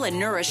heal and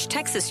nourish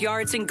Texas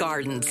yards and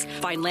gardens.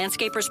 Find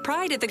Landscaper's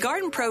Pride at the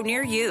Garden Pro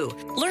near you.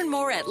 Learn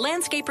more at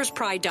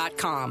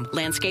landscaperspride.com.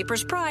 landscaperspride.com.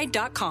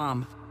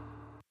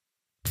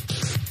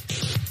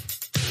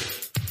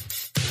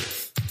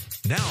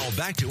 Now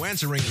back to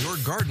answering your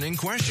gardening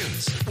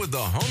questions with the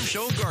Home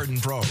Show Garden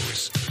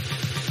Pros.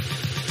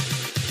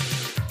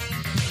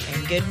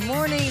 And good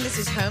morning. This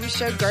is Home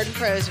Show Garden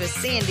Pros with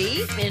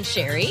Sandy And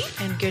Sherry.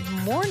 And good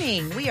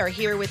morning. We are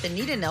here with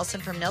Anita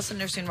Nelson from Nelson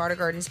Nursery and Water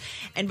Gardens.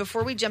 And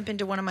before we jump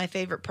into one of my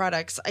favorite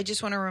products, I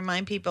just want to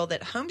remind people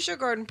that Home Show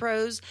Garden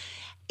Pros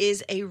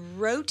is a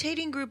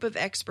rotating group of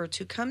experts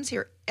who comes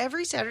here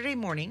every Saturday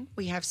morning.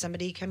 We have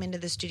somebody come into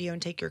the studio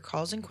and take your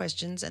calls and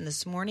questions. And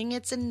this morning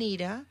it's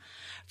Anita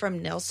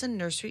from Nelson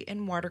Nursery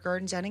and Water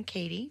Gardens out in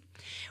Katy.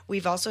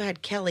 We've also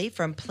had Kelly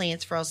from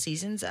Plants for All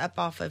Seasons up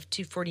off of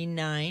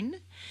 249.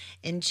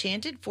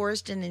 Enchanted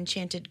Forest and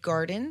Enchanted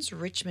Gardens,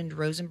 Richmond,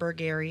 Rosenberg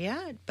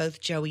area, both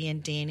Joey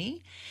and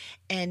Danny.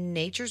 And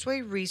Nature's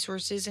Way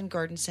Resources and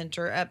Garden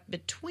Center up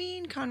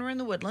between Conroe and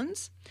the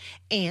Woodlands,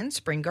 and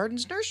Spring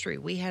Gardens Nursery.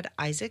 We had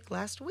Isaac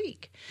last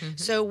week.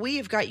 So we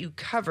have got you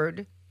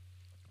covered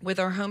with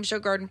our Home Show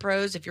Garden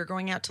Pros. If you're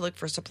going out to look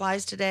for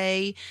supplies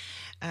today,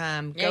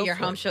 Your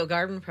Home Show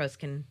Garden Pros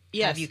can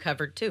have you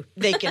covered too.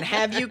 They can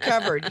have you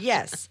covered,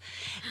 yes.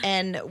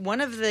 And one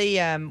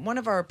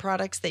of our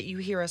products that you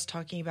hear us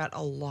talking about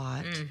a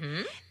lot,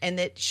 and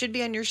that should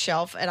be on your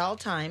shelf at all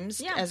times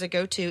as a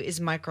go-to, is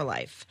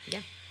MicroLife.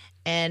 Yeah.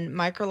 And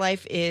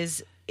MicroLife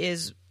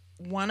is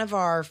one of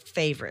our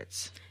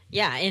favorites.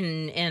 Yeah,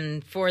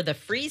 and for the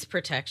freeze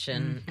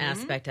protection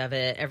aspect of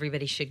it,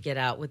 everybody should get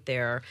out with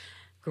their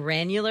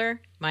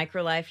granular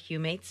MicroLife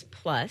Humates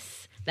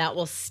Plus. That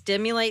will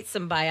stimulate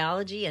some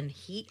biology and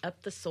heat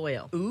up the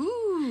soil.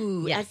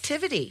 Ooh,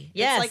 activity.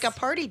 Yes. It's like a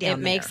party down there.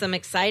 It makes them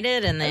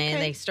excited, and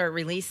they start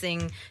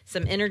releasing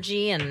some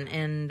energy,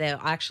 and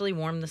they'll actually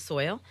warm the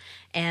soil.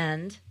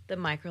 And the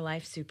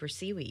MicroLife Super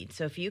Seaweed.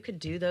 So if you could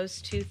do those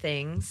two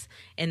things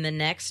in the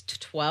next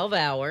 12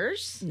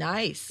 hours.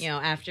 Nice.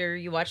 After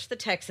you watch the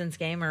Texans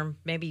game, or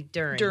maybe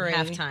during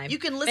halftime. You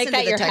can listen Make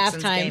that to the your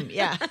Texans halftime game.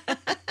 Yeah.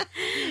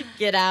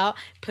 Get out,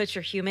 put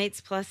your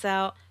Humates Plus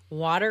out,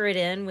 water it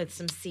in with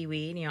some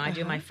seaweed. I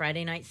do my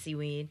Friday night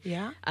seaweed.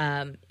 Yeah.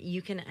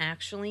 You can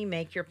actually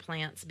make your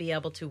plants be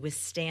able to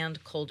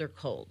withstand colder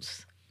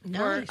colds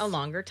Nice. for a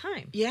longer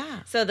time.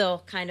 Yeah. So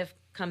they'll kind of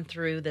come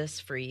through this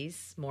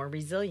freeze more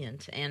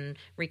resilient and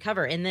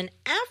recover. And then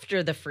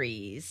after the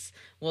freeze,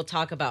 we'll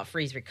talk about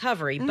freeze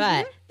recovery,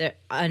 but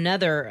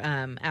another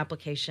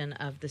application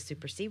of the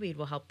Super Seaweed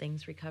will help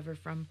things recover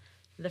from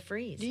the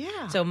freeze.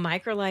 Yeah. So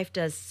MicroLife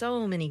does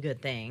so many good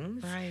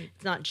things. Right.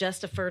 It's not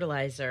just a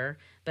fertilizer,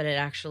 but it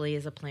actually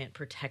is a plant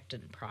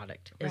protectant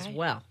product as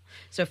well.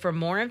 So for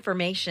more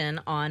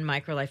information on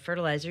MicroLife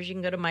fertilizers, you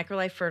can go to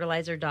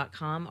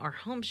microlifefertilizer.com or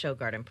Home Show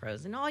Garden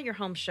Pros. And all your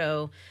Home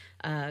Show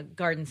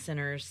garden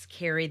centers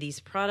carry these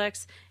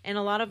products, and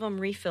a lot of them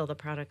refill the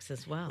products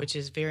as well. Which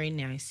is very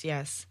nice,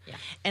 yes. Yeah.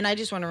 And I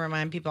just want to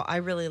remind people, I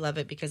really love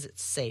it because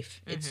it's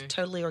safe. It's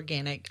totally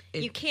organic.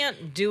 You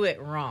can't do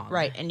it wrong.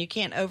 Right, and you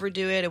can't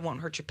overdo it. It won't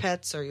hurt your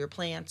pets or your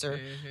plants.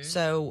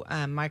 So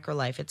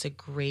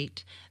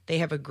MicroLife, they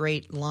have a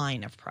great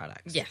line of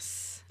products.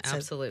 Yes, So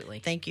absolutely.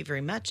 thank you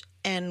very much.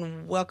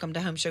 And welcome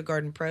to Home Show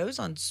Garden Pros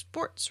on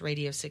Sports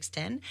Radio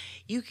 610.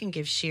 You can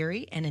give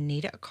Sherry and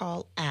Anita a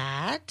call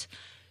at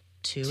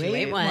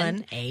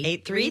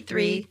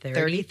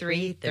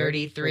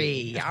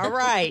 281-833-3333. All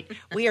right.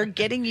 We are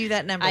getting you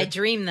that number. I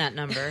dream that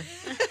number.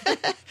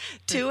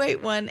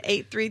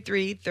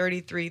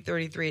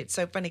 281-833-3333. It's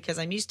so funny because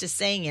I'm used to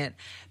saying it,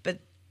 but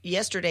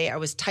yesterday I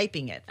was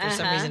typing it for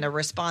some reason, a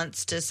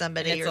response to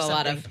somebody It's or a something.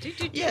 lot of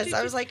Yes,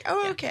 I was like,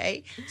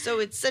 okay. So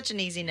it's such an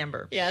easy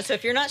number. Yeah, so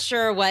if you're not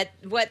sure what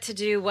to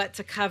do, what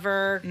to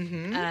cover,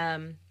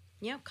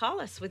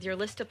 call us with your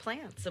list of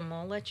plants, and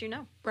we'll let you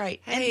know.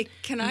 Right. Hey,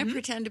 can I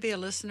pretend to be a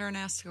listener and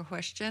ask a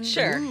question?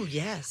 Sure. Ooh,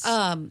 yes.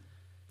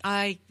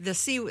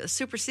 The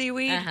super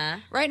seaweed.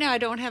 Right now, I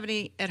don't have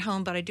any at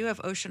home, but I do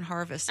have Ocean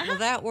Harvest. Will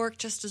that work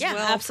just as well?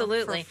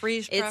 Absolutely. For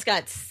freeze prep? It's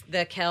got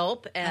the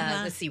kelp,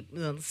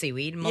 the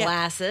seaweed,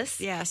 molasses.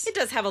 Yes. It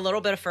does have a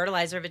little bit of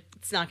fertilizer, but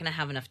it's not going to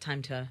have enough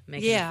time to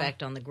make an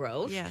effect on the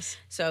growth. Yes.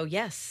 So,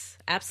 yes,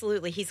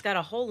 absolutely. He's got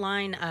a whole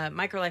line.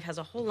 MicroLife has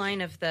a whole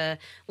line of the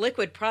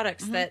liquid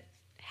products that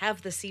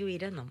have the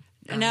seaweed in them.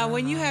 Now,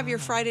 when you have your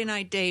Friday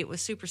night date with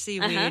super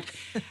seaweed,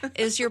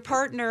 is your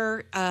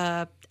partner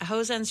a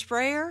hose end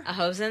sprayer? A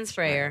hose end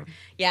sprayer.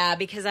 Yeah,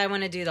 because I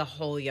want to do the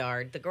whole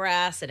yard, the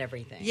grass and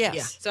everything. Yes.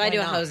 Yeah. So I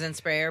do a hose end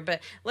sprayer.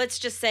 But let's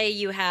just say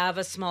you have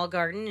a small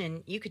garden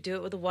and you could do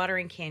it with a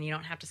watering can. You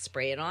don't have to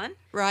spray it on.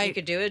 Right. You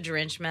could do a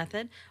drench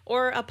method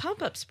or a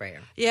pump-up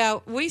sprayer. Yeah,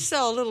 we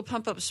sell a little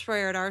pump-up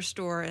sprayer at our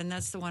store, and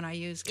that's the one I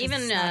use because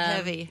it's not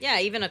heavy.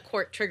 Yeah, even a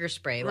quart trigger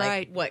spray,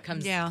 like what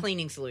comes,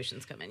 cleaning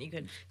solutions come in. You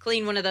could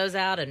clean one of those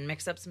out and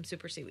mix up some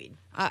super seaweed.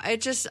 I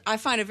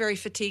find it very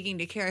fatiguing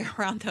to carry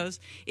around those,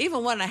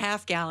 even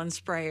 1.5 gallon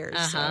sprayers.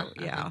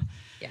 Yeah.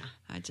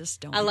 I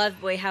just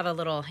don't. We have a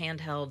little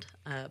handheld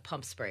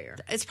pump sprayer.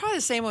 It's probably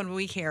the same one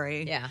we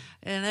carry. Yeah.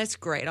 And that's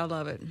great. I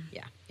love it.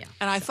 Yeah.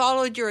 And I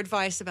followed your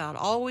advice about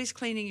always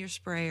cleaning your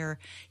sprayer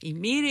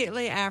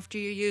immediately after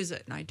you use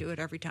it. And I do it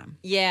every time.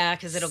 Yeah,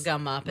 because it'll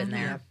gum up in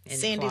there. And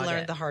Sandy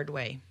learned the hard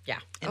way. Yeah.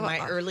 In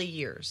my early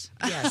years.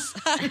 Yes.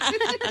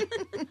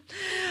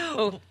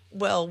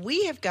 Well,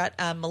 we have got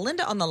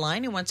Melinda on the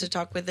line who wants to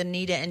talk with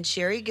Anita and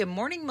Sherry. Good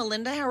morning,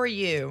 Melinda. How are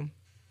you?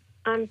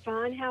 I'm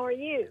fine. How are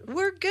you?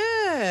 We're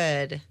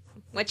good.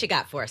 What you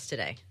got for us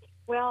today?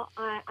 Well,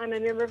 I'm a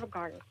member of a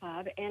garden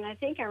club, and I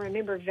think I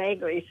remember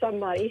vaguely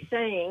somebody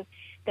saying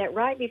that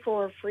right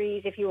before a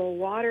freeze, if you will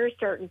water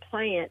certain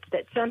plants,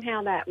 that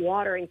somehow that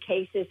water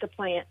encases the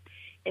plant,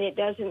 and it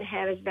doesn't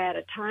have as bad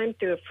a time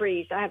through a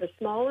freeze. I have a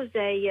small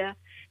azalea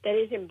that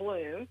is in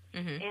bloom,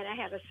 and I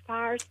have a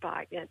fire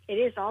spike that it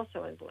is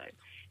also in bloom.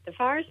 The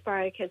fire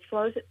spike has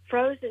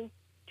frozen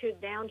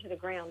down to the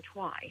ground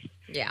twice.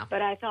 Yeah.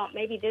 But I thought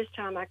maybe this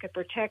time I could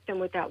protect them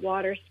with that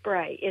water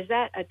spray. Is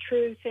that a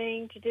true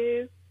thing to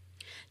do?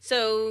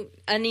 So,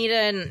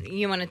 Anita,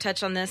 you want to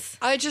touch on this?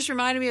 It just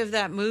reminded me of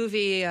that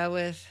movie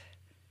with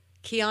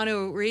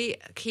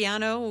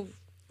Keanu,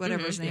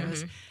 whatever his name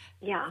is.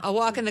 Yeah. A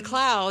Walk in the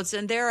Clouds,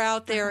 and they're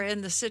out there in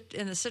the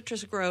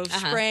citrus grove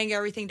spraying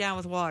everything down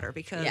with water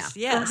because,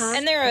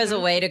 And there is a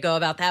way to go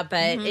about that,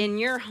 but in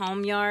your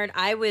home yard,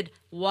 I would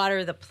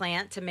water the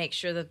plant to make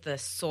sure that the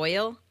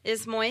soil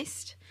is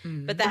moist.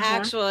 But the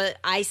actual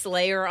ice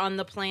layer on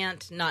the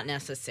plant, not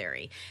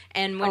necessary.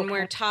 And when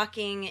we're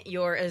talking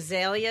your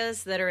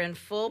azaleas that are in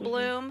full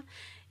bloom,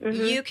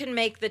 you can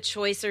make the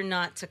choice or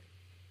not to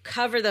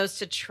cover those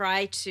to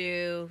try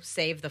to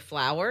save the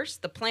flowers.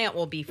 The plant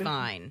will be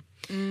fine.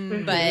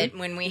 But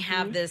when we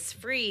have this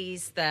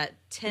freeze, that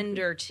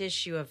tender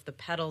tissue of the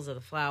petals of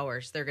the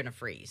flowers, they're going to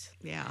freeze.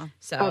 Yeah.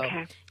 So,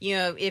 I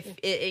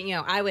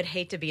would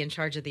hate to be in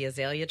charge of the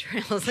azalea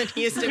trails in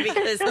Houston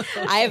because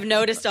I have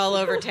noticed all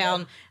over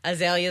town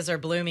azaleas are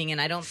blooming,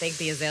 and I don't think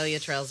the azalea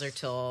trails are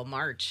till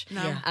March.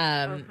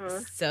 No.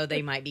 So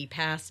they might be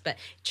past. But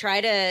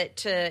try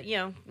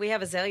to we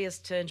have azaleas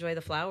to enjoy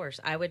the flowers.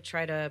 I would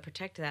try to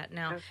protect that.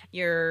 Now,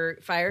 your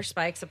fire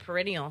spike's a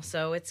perennial,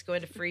 so it's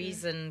going to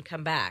freeze and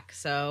come back.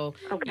 So,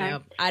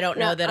 I don't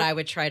know that I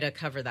would try to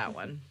cover that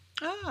one.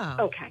 Oh.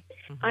 Okay.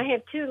 I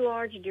have 2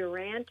 large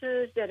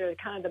durantas that are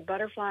kind of the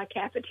butterfly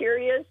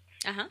cafeterias,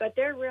 but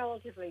they're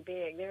relatively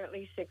big. They're at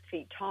least 6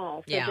 feet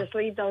tall. So just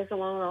leave those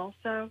alone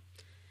also.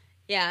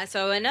 Yeah,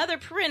 so another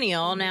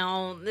perennial,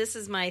 now this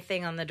is my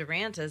thing on the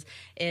durantas,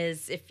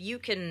 is if you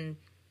can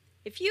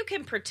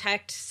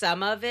protect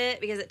some of it,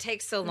 because it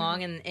takes so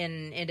long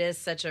and it is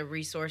such a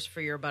resource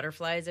for your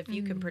butterflies, if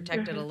you can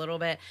protect it a little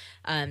bit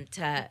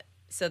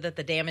so that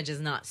the damage is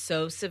not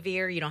so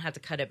severe, you don't have to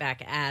cut it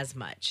back as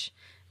much.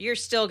 You're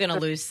still going to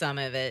lose some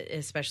of it,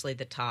 especially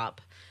the top.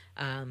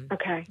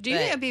 Okay. Do you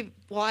think it'd be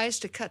wise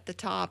to cut the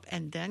top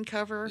and then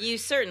cover? You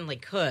certainly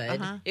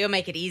could. It'll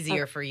make it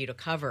easier for you to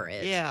cover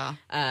it. Yeah.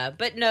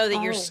 But know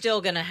that you're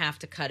still going to have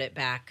to cut it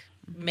back.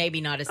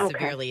 Maybe not as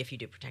severely if you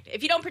do protect it.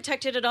 If you don't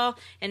protect it at all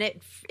and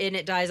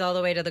it dies all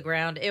the way to the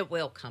ground, it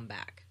will come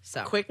back.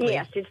 So quickly.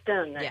 Yes, it's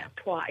done that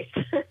twice.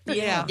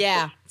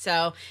 Yeah.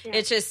 So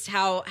it's just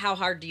how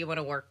hard do you want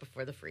to work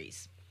before the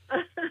freeze?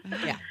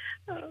 Yeah.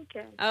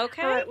 Okay. All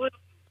right, well,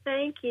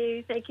 thank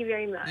you. Thank you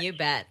very much. You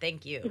bet.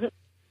 Thank you.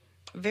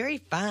 Very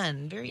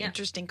fun, very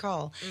interesting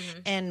call.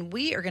 And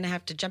we are going to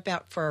have to jump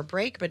out for a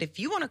break. But if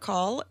you want to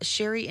call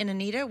Sherry and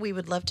Anita, we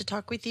would love to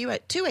talk with you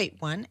at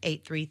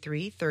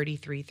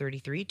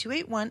 281-833-3333,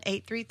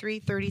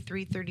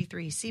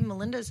 281-833-3333. See,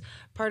 Melinda's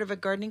part of a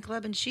gardening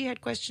club, and she had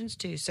questions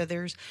too. So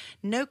there's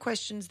no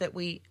questions that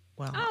I'm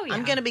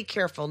going to be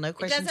careful. No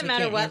questions. It doesn't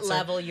matter what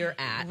level you're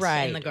at in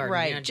the garden.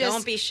 Right.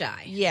 Don't be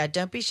shy. Yeah,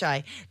 don't be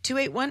shy.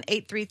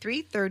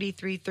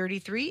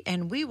 281-833-3333,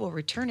 and we will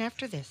return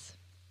after this.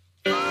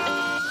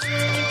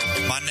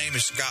 My name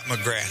is Scott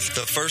McGrath.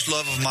 The first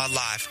love of my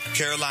life,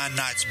 Caroline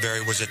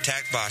Knightsbury, was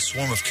attacked by a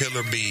swarm of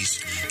killer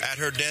bees. At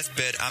her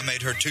deathbed, I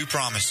made her 2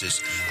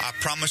 promises. I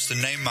promised to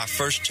name my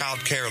first child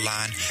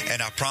Caroline,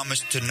 and I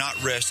promised to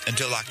not rest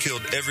until I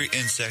killed every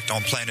insect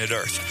on planet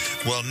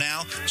Earth. Well,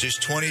 now,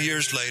 just 20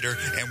 years later,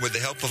 and with the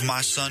help of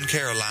my son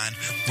Caroline,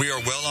 we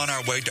are well on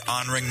our way to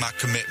honoring my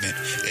commitment.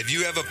 If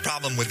you have a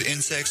problem with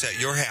insects at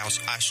your house,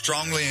 I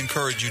strongly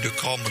encourage you to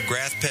call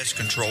McGrath Pest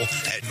Control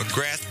at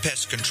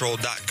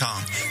McGrathPestControl.com.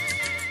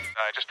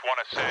 I just want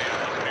to say I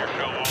listen to your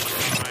show all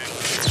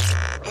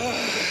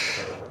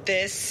the time.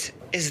 This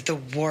is the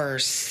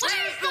worst.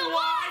 Where's the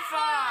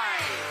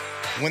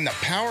Wi-Fi? When the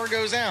power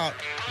goes out,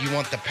 you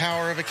want the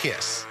power of a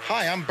Kiss.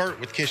 Hi, I'm Bert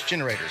with Kiss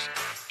Generators.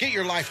 Get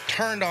your life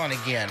turned on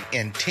again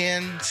in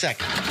 10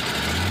 seconds.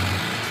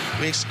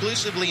 We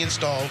exclusively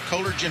install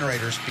Kohler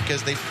generators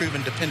because they've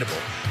proven dependable,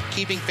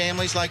 keeping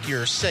families like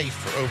yours safe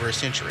for over a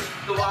century.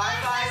 The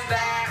Wi-Fi's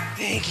back.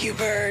 Thank you,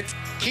 Bert.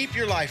 Keep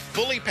your life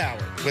fully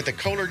powered with a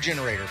Kohler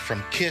generator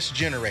from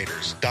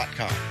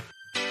KissGenerators.com.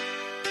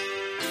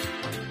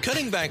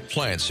 Cutting back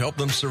plants help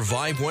them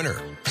survive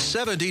winter.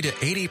 70 to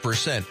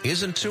 80%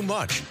 isn't too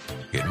much.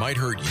 It might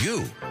hurt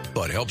you,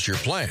 but helps your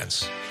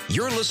plants.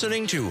 You're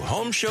listening to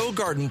Home Show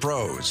Garden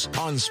Pros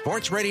on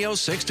Sports Radio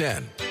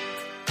 610.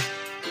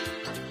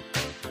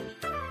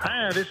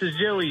 Hi, this is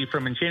Joey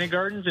from Enchanted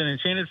Gardens and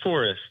Enchanted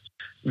Forest.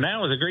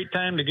 Now is a great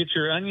time to get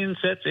your onion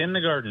sets in the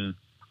garden.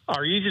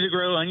 Our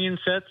easy-to-grow onion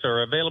sets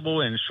are available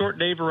in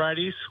short-day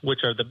varieties, which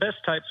are the best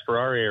types for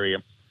our area.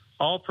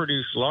 All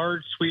produce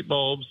large, sweet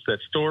bulbs that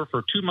store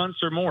for 2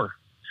 months or more.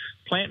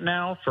 Plant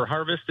now for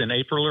harvest in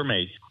April or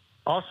May.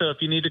 Also, if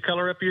you need to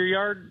color up your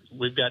yard,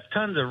 we've got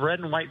tons of red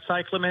and white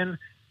cyclamen,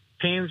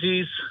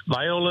 pansies,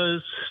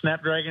 violas,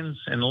 snapdragons,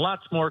 and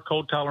lots more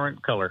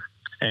cold-tolerant color.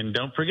 And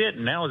don't forget,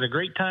 now is a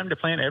great time to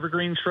plant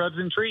evergreen shrubs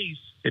and trees.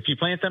 If you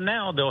plant them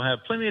now, they'll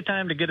have plenty of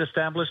time to get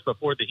established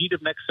before the heat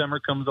of next summer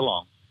comes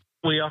along.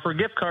 We offer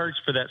gift cards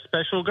for that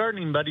special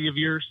gardening buddy of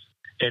yours.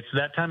 It's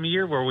that time of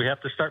year where we have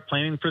to start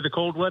planning for the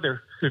cold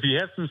weather. If you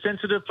have some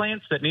sensitive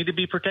plants that need to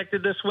be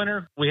protected this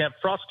winter, we have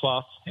frost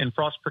cloth and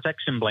frost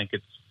protection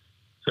blankets.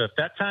 So if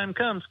that time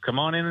comes, come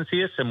on in and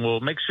see us, and we'll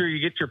make sure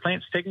you get your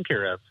plants taken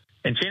care of.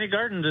 Enchanted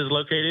Gardens is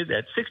located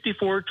at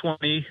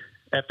 6420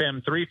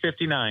 FM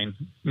 359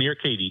 near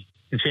Katy.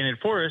 Enchanted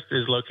Forest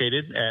is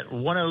located at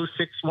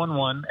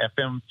 10611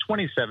 FM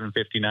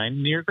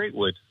 2759 near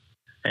Greatwood.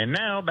 And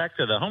now back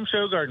to the Home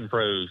Show Garden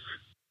Pros.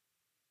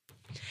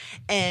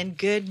 And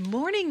good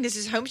morning. This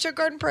is Home Show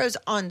Garden Pros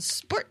on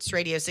Sports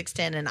Radio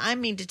 610. And I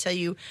mean to tell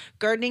you,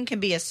 gardening can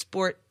be a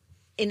sport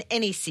in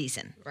any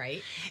season.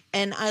 Right.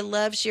 And I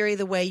love, Sherry,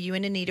 the way you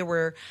and Anita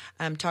were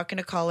talking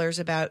to callers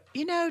about,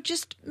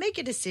 just make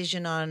a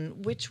decision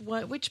on which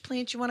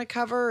plants you want to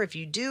cover, if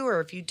you do or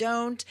if you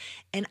don't.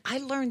 And I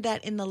learned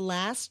that in the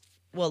last,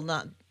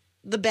 not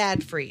the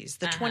bad freeze,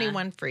 the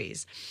 21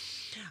 freeze.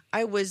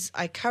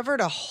 I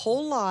covered a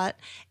whole lot,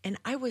 and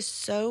I was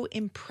so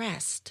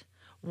impressed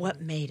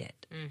what made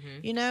it.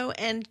 Mm-hmm.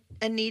 And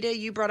Anita,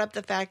 you brought up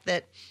the fact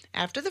that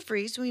after the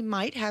freeze, we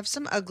might have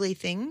some ugly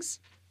things.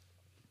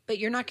 But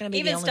you're not going to be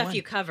even the only stuff one.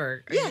 you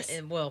cover. Yes.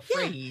 It will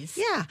freeze.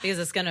 Yeah. Because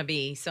it's going to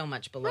be so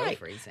much below right.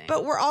 freezing.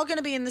 But we're all going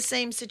to be in the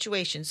same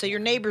situation. So your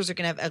neighbors are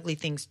going to have ugly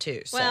things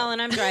too. So. Well,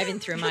 and I'm driving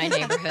through my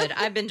neighborhood.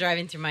 I've been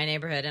driving through my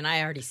neighborhood, and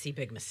I already see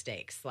big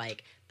mistakes.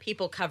 Like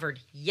people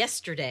covered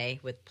yesterday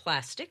with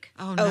plastic.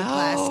 Oh, no.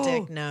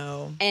 Plastic.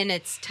 No. And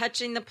it's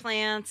touching the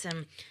plants.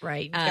 And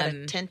right. You got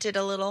to tint it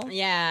a little.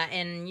 Yeah.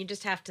 And you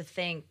just have to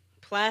think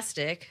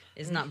plastic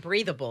is not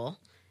breathable,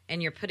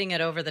 and you're putting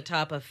it over the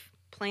top of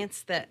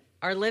plants that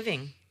are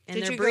living. And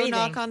Did they're you breathing. go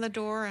knock on the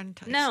door and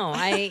No,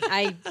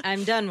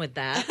 I'm done with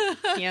that.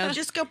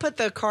 Just go put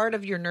the card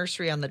of your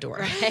nursery on the door,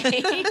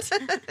 right?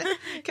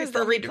 Because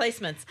for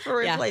replacements. For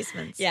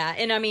replacements, yeah.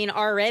 And I mean,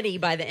 already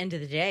by the end of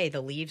the day,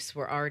 the leaves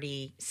were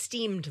already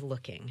steamed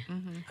looking.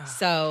 Mm-hmm.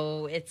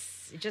 So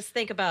it's just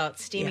think about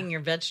steaming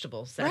your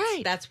vegetables.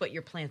 That's what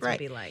your plants will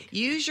be like.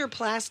 Use your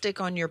plastic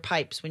on your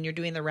pipes when you're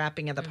doing the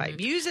wrapping of the pipe.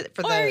 Use it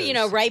for those.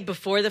 Or right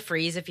before the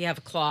freeze, if you have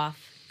a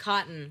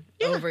cotton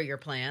over your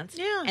plants,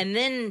 and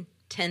then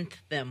tint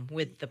them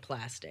with the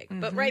plastic,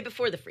 but right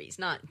before the freeze,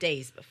 not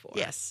days before.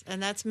 Yes,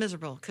 and that's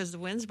miserable because the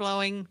wind's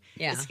blowing.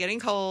 Yeah, it's getting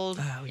cold.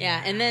 Oh,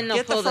 yeah, and then they'll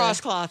get pull the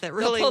frost cloth. It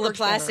really they'll pull works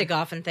the plastic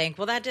better. off and think,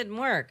 well, that didn't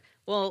work.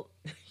 Well,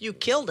 you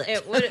killed it.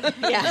 It would,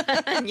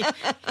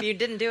 you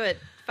didn't do it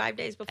 5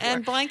 days before.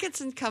 And blankets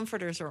and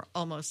comforters are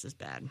almost as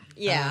bad.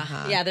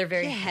 Yeah, yeah, they're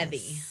very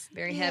heavy,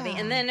 very heavy.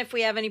 And then if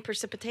we have any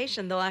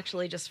precipitation, they'll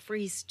actually just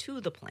freeze to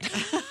the plant.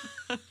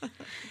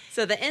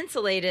 So the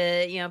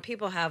insulated,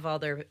 people have all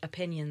their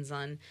opinions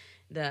on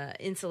the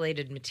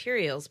insulated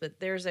materials, but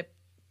there's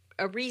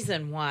a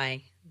reason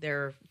why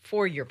they're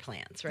for your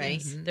plants, right?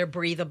 Mm-hmm. They're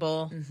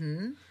breathable.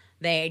 Mm-hmm.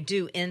 They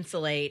do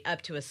insulate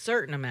up to a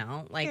certain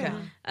amount. Like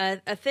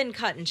a thin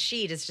cotton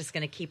sheet is just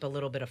going to keep a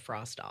little bit of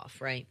frost off,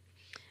 right?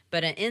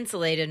 But an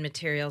insulated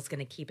material is going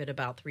to keep it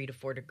about 3 to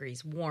 4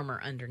 degrees warmer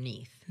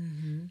underneath,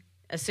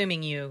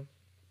 assuming you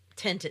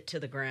tent it to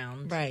the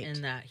ground. Right.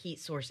 And that heat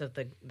source of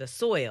the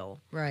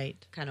soil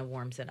kind of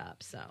warms it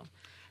up. So,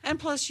 and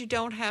plus you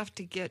don't have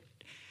to get,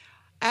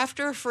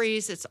 after a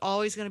freeze, it's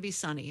always going to be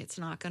sunny. It's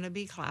not going to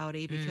be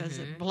cloudy because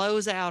it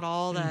blows out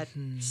all that.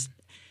 And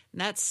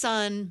that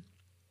sun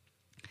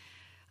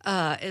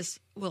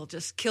will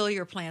just kill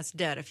your plants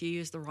dead if you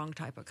use the wrong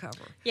type of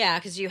cover. Yeah,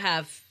 because you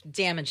have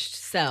damaged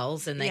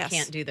cells and they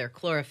can't do their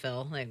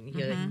chlorophyll.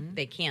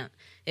 They can't.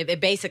 It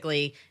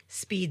basically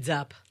speeds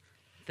up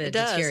the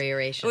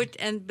deterioration.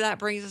 And that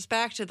brings us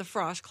back to the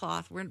frost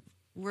cloth.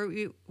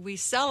 We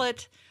sell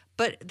it,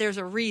 but there's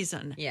a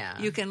reason. Yeah,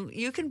 you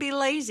can be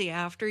lazy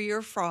after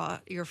your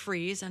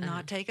freeze and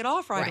not take it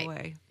off right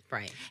away.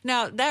 Right.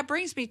 Now, that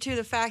brings me to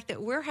the fact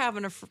that we're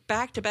having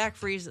back-to-back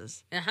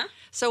freezes.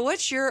 So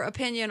what's your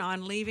opinion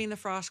on leaving the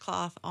frost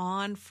cloth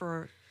on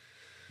for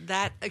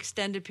that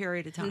extended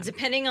period of time?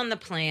 Depending on the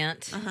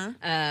plant.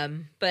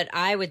 But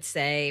I would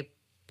say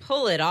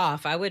pull it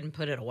off. I wouldn't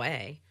put it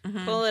away.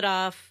 Pull it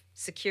off,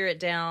 secure it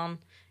down,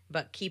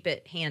 but keep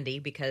it handy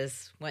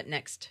because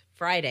next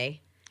Friday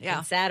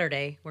and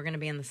Saturday, we're going to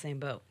be in the same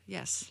boat.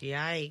 Yes.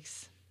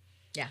 Yikes.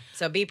 Yeah.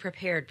 So be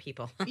prepared,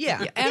 people.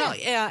 Yeah.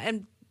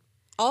 And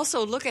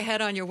also, look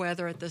ahead on your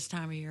weather at this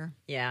time of year.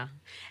 Yeah.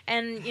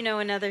 And,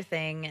 another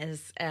thing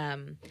is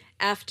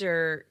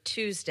after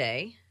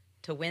Tuesday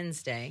to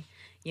Wednesday,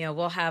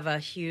 we'll have a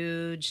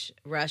huge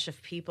rush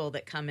of people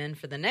that come in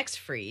for the next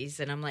freeze.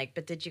 And I'm like,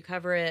 but did you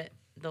cover it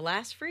the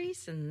last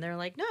freeze? And they're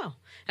like, no.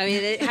 I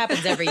mean, it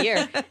happens every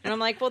year. And I'm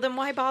like, well, then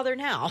why bother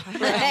now?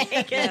 Right?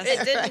 It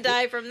didn't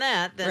die from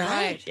that. Then,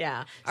 right.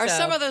 Yeah. Are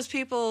some of those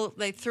people,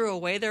 they threw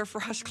away their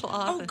frost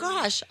cloth? Oh,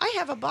 gosh. I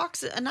have a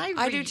box, and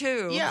I do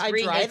too. Yeah, I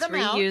dry them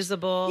out. It's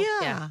reusable.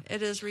 Yeah.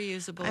 It is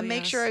reusable. I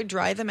make sure I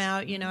dry them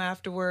out,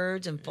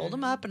 afterwards and fold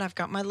them up, and I've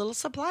got my little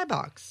supply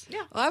box.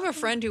 Yeah. Well, I have a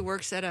friend who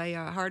works at a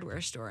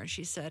hardware store, and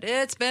she said,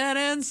 it's been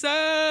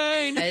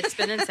insane. It's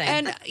been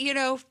insane. And,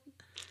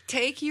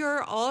 take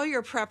all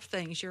your prep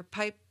things, your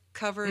pipe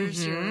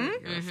covers, your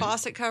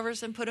faucet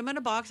covers, and put them in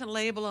a box and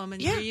label them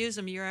and reuse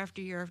them year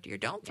after year after year.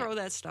 Don't throw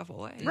that stuff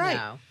away.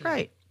 Right,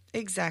 right.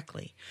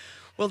 Exactly.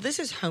 Well, this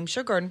is Home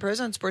Show Garden Pros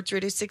on Sports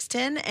Radio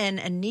 610, and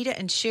Anita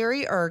and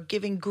Sherry are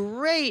giving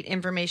great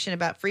information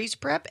about freeze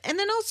prep. And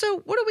then also,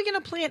 what are we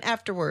going to plant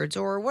afterwards?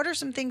 Or what are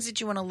some things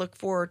that you want to look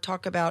for or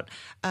talk about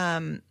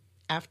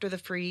after the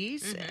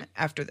freeze,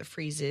 after the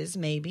freezes,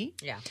 maybe.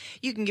 Yeah.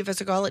 You can give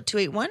us a call at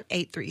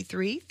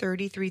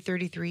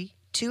 281-833-3333,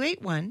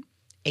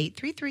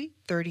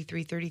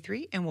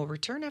 281-833-3333, and we'll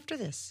return after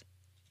this.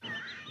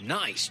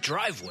 Nice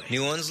driveway.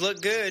 New ones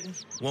look good.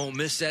 Won't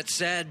miss that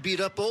sad,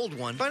 beat-up old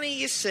one. Funny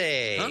you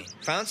say. Huh?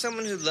 Found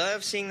someone who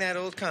loves seeing that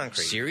old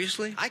concrete.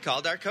 Seriously? I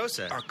called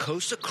Arcosa.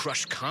 Arcosa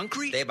crushed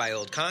concrete? They buy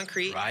old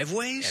concrete.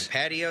 Driveways? And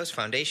patios,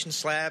 foundation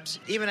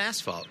slabs, even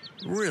asphalt.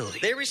 Really?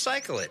 They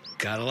recycle it.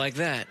 Gotta like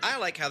that. I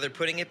like how they're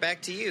putting it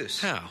back to use.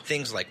 How?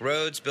 Things like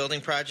roads,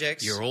 building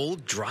projects. Your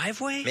old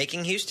driveway?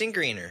 Making Houston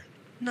greener.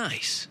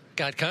 Nice.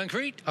 Got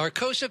concrete?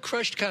 Arcosa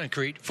Crushed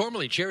Concrete,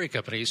 formerly Cherry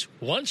Companies,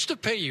 wants to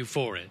pay you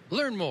for it.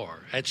 Learn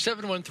more at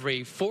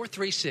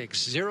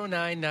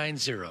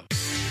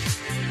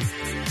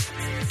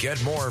 713-436-0990.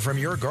 Get more from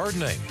your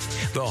gardening.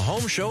 The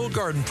Home Show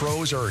Garden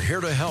Pros are here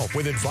to help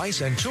with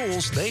advice and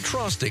tools they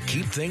trust to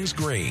keep things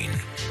green.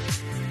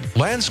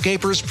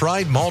 Landscapers'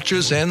 Pride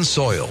mulches and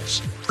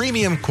soils.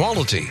 Premium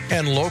quality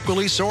and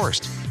locally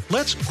sourced.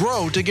 Let's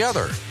grow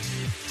together.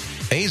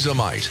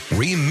 Azomite,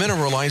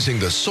 remineralizing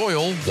the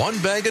soil one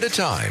bag at a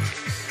time.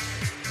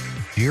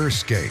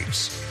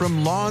 Purescapes,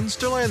 from lawns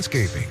to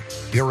landscaping,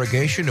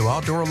 irrigation to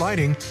outdoor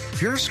lighting,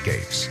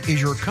 Purescapes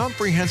is your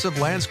comprehensive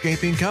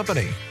landscaping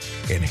company,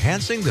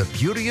 enhancing the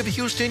beauty of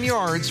Houston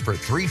yards for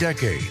 3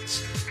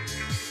 decades.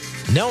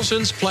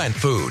 Nelson's Plant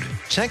Food,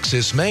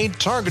 Texas-made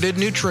targeted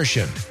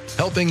nutrition,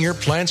 helping your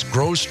plants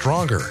grow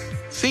stronger.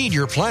 Feed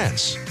your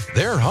plants.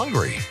 They're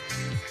hungry.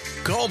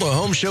 Call the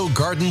Home Show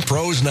Garden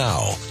Pros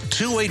now.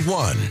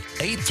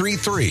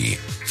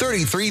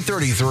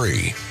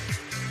 281-833-3333.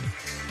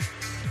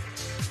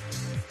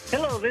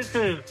 Hello, this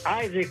is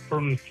Isaac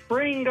from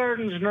Spring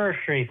Gardens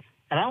Nursery,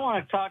 and I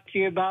want to talk to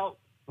you about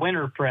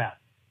winter prep.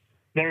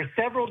 There are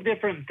several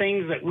different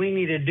things that we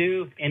need to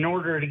do in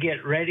order to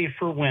get ready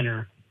for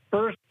winter.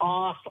 First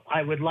off,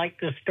 I would like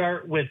to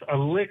start with a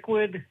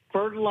liquid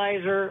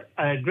fertilizer.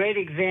 A great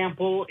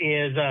example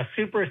is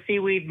Super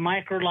Seaweed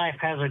Microlife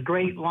has a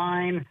great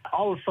line.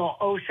 Also,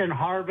 Ocean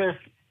Harvest.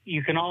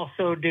 You can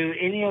also do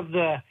any of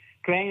the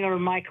granular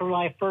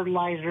Microlife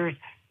fertilizers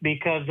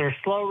because they're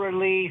slow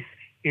release.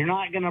 You're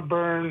not going to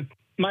burn.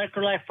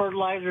 Microlife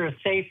fertilizer is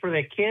safe for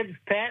the kids'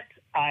 pets.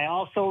 I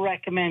also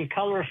recommend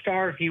Color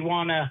Star if you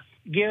want to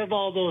give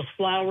all those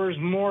flowers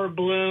more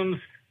blooms.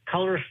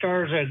 Color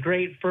Star is a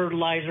great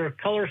fertilizer.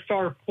 Color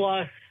Star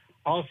Plus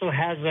also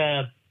has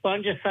a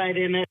fungicide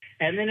in it.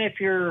 And then if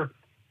your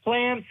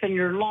plants and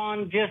your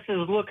lawn just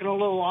is looking a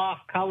little off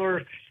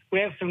color, we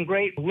have some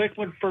great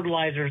liquid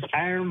fertilizers,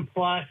 Iron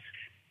Plus,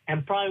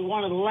 and probably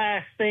one of the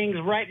last things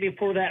right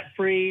before that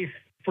freeze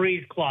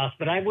cloth.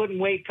 But I wouldn't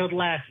wait till the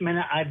last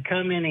minute. I'd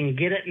come in and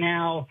get it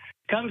now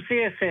come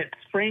see us at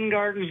Spring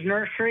Gardens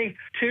Nursery,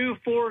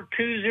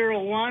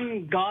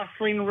 24201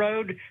 Gosling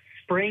Road,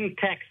 Spring,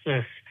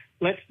 Texas.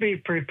 Let's be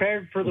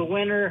prepared for the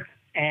winter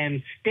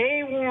and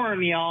stay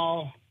warm,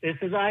 y'all. This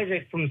is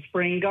Isaac from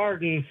Spring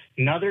Gardens.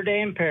 Another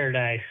day in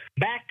paradise.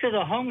 Back to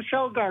the Home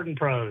Show Garden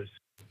Pros.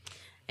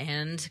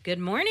 And good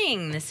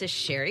morning. This is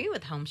Sherry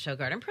with Home Show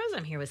Garden Pros.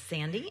 I'm here with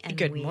Sandy. And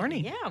Good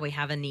morning. Yeah, we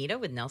have Anita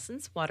with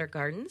Nelson's Water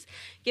Gardens.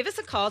 Give us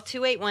a call,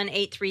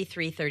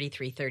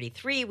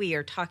 281-833-3333. We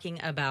are talking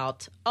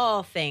about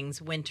all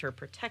things winter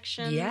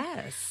protection.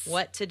 Yes.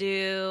 What to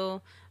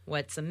do,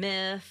 what's a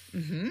myth,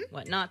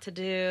 what not to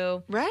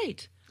do.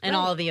 Right. And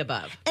all of the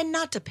above. And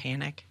not to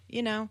panic,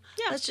 you know.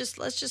 Yeah. Let's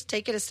just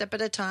take it a step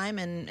at a time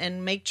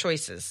and make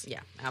choices.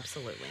 Yeah,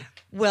 absolutely.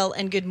 Well,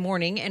 and good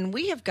morning. And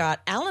we have got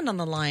Alan on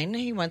the line.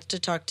 He wants to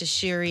talk to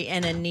Sherry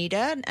and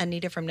Anita.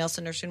 Anita from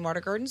Nelson Nursery and Water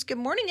Gardens. Good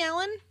morning,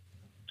 Alan.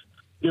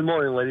 Good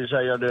morning, ladies.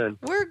 How y'all doing?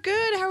 We're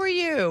good. How are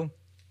you?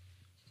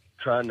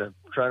 Trying to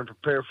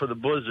prepare for the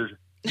blizzard.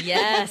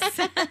 Yes.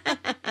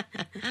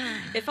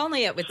 If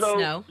only it would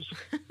snow.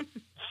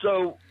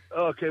 So,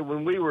 okay,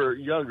 when we were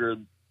younger,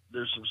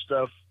 there's some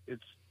stuff.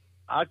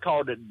 I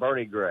called it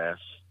Bernie grass.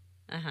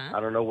 I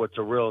don't know what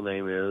the real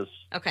name is.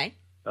 Okay.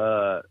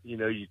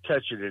 You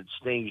touch it, it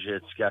stings you.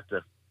 It's got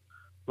the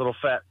little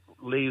fat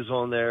leaves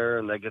on there,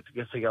 and I guess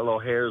they got little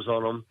hairs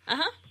on them.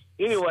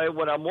 Anyway,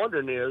 what I'm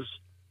wondering is,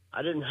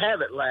 I didn't have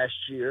it last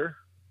year,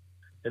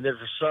 and then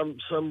for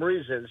some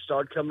reason, it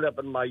started coming up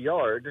in my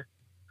yard.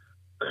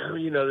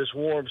 This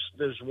warm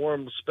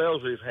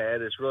spells we've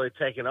had, it's really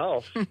taken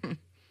off.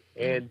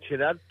 And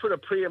can I put a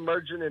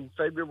pre-emergent in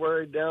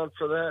February down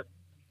for that?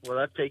 Will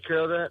that take care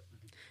of that?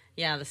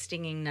 Yeah, the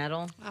stinging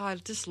nettle. Oh, I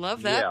just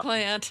love that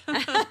plant.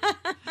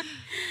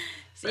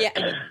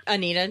 Yeah,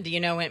 Anita, do you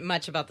know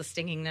much about the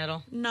stinging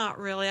nettle? Not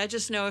really. I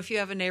just know if you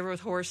have a neighbor with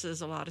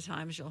horses, a lot of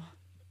times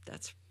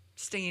that's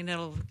stinging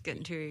nettle get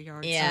into your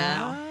yard. Yeah.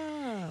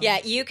 Somehow. Yeah,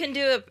 you can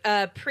do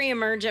a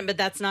pre-emergent, but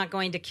that's not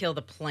going to kill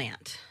the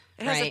plant.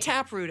 It has a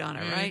taproot on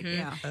it, right?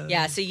 Yeah.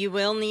 Yeah, so you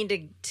will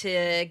need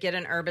to get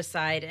an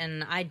herbicide,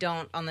 and I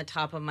don't, on the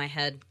top of my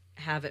head,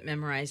 have it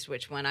memorized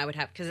which one I would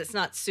have, because it's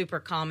not super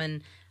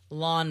common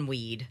lawn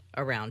weed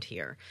around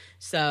here.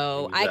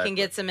 So I can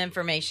get some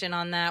information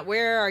on that.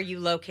 Where are you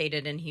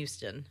located in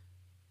Houston?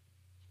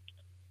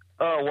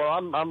 Oh,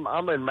 well,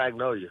 I'm in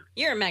Magnolia.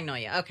 You're in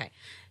Magnolia, okay.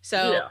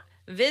 So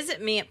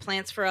visit me at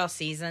Plants for All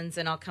Seasons,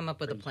 and I'll come up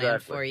with a plan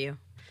for you.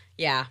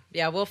 Yeah,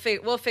 we'll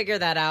figure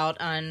that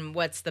out on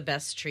what's the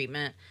best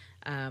treatment.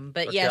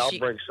 But okay, yes,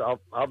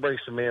 I'll bring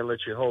some in, let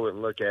you hold it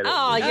and look at it.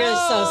 Oh, you're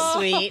so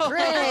sweet.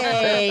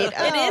 Great.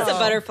 It is a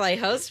butterfly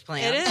host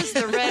plant. It is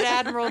the red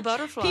admiral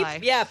butterfly.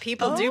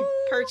 People do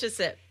purchase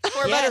it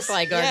for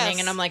butterfly gardening,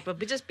 and I'm like, but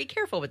just be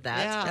careful with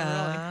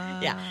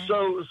that. Yeah.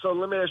 So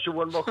let me ask you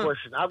one more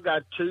question. I've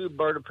got 2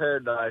 bird of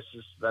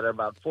paradises that are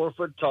about 4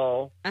 foot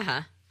tall.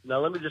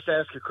 Now let me just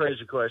ask a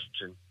crazy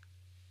question.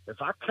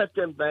 If I cut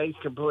them things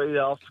completely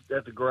off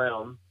at the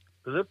ground,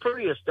 because they're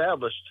pretty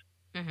established,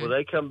 will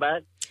they come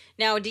back?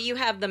 Now, do you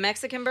have the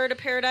Mexican bird of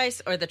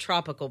paradise or the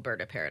tropical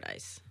bird of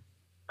paradise?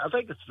 I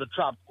think it's the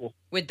tropical.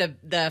 With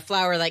the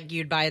flower like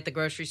you'd buy at the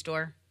grocery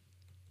store?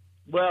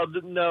 Well,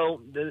 no,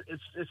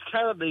 it's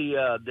kind of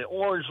the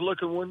orange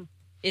looking one.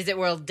 Is it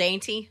real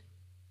dainty?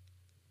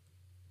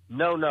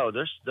 No,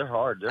 they're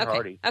hard. They're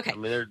hardy. Okay. I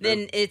mean,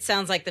 then it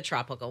sounds like the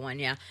tropical one,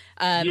 yeah.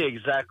 Yeah,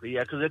 exactly.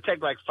 Yeah, because they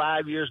take like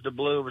 5 years to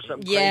bloom or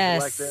something crazy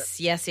like that.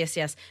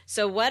 Yes.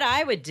 So what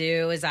I would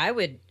do is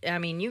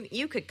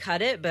you could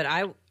cut it, but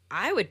I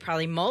would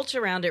probably mulch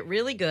around it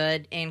really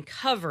good and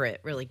cover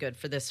it really good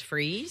for this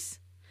freeze.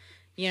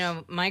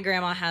 My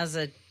grandma has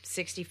a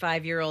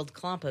 65-year-old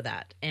clump of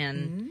that,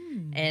 and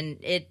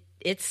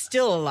it's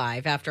still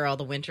alive after all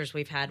the winters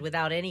we've had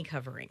without any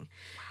covering.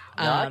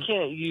 Now, I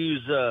can't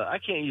use a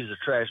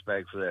trash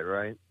bag for that,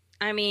 right?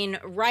 I mean,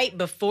 right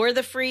before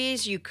the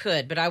freeze, you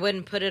could, but I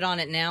wouldn't put it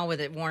on it now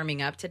with it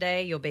warming up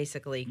today. You'll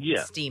basically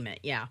steam it,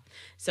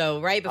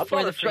 So right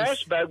before the freeze. A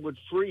trash bag would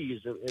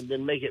freeze and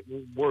then make it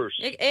worse.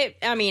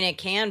 It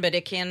can, but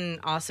it can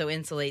also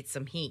insulate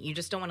some heat. You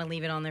just don't want to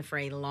leave it on there for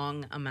a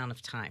long amount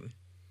of time.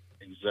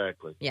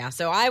 Exactly. Yeah,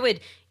 so I would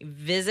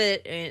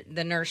visit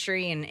the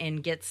nursery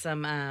and get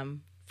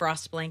some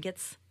frost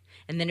blankets.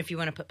 And then if you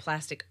want to put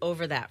plastic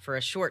over that for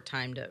a short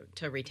time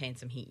to retain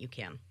some heat, you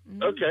can.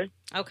 Okay.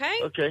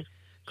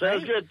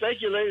 Sounds good.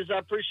 Thank you, ladies. I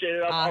appreciate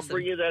it. I'll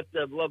bring you that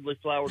lovely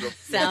flower.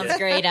 Sounds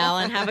great,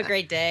 Alan. Have a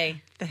great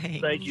day.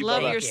 Thank you.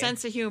 Love your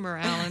sense of humor,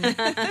 Alan.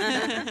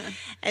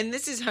 And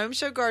this is Home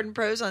Show Garden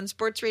Pros on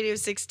Sports Radio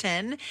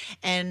 610.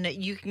 And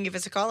you can give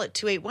us a call at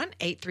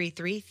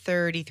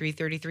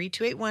 281-833-3333,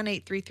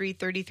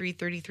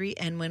 281-833-3333.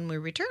 And when we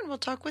return, we'll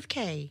talk with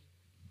Kay.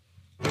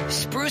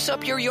 Spruce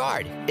up your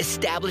yard.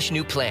 Establish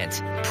new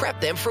plants.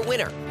 Prep them for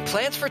winter.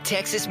 Plants for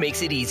Texas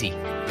makes it easy.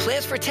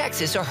 Plants for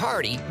Texas are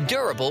hardy,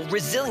 durable,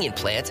 resilient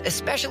plants,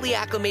 especially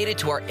acclimated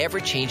to our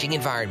ever-changing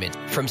environment.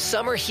 From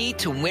summer heat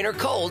to winter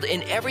cold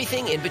and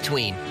everything in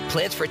between,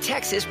 Plants for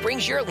Texas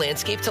brings your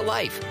landscape to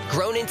life.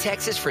 Grown in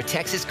Texas for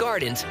Texas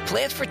gardens,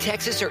 Plants for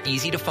Texas are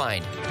easy to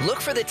find. Look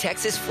for the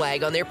Texas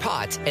flag on their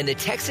pots and the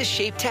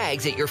Texas-shaped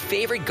tags at your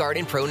favorite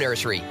Garden Pro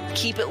nursery.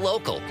 Keep it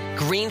local.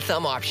 Green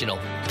thumb optional.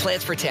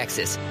 Plants for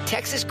Texas.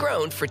 Texas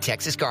grown for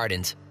Texas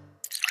gardens.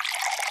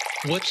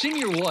 What's in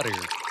your water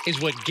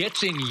is what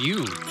gets in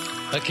you.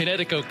 A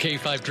Connecticut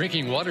K5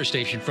 drinking water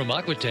station from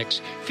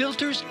Aquatex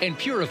filters and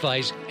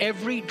purifies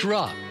every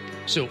drop.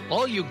 So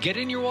all you get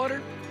in your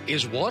water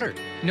is water.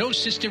 No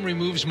system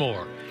removes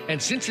more.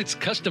 And since it's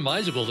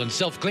customizable and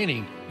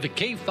self-cleaning, the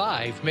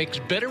K5 makes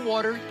better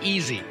water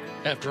easy.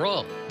 After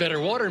all, better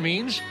water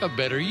means a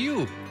better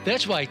you.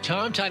 That's why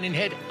Tom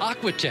Tynan-Head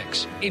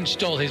Aquatex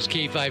installed his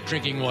K5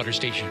 drinking water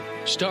station.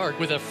 Start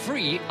with a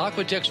free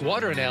Aquatex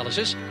water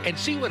analysis and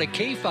see what a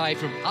K5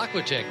 from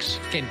Aquatex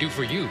can do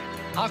for you.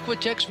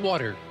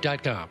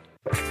 aquatexwater.com.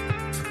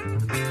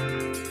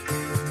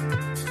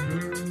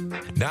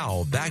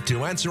 Now, back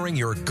to answering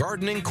your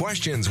gardening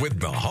questions with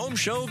the Home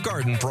Show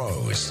Garden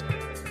Pros.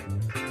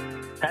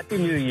 Happy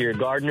New Year,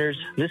 gardeners.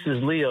 This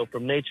is Leo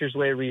from Nature's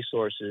Way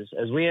Resources.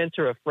 As we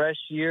enter a fresh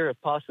year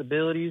of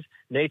possibilities,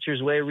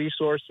 Nature's Way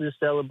Resources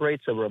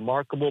celebrates a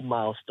remarkable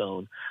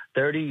milestone,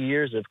 30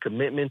 years of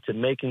commitment to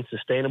making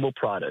sustainable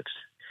products.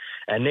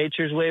 At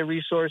Nature's Way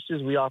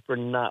Resources, we offer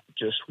not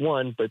just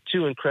one, but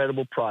two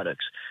incredible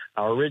products,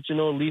 our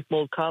original leaf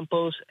mold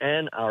compost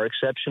and our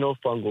exceptional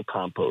fungal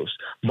compost,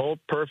 both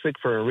perfect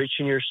for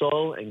enriching your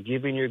soil and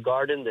giving your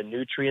garden the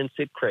nutrients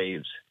it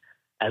craves.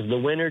 As the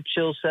winter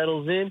chill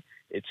settles in,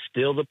 it's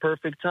still the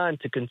perfect time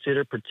to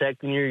consider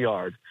protecting your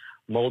yard.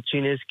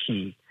 Mulching is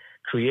key.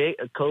 Create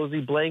a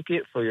cozy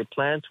blanket for your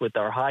plants with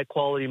our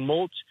high-quality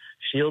mulch,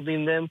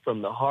 shielding them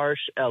from the harsh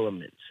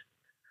elements.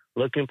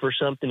 Looking for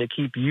something to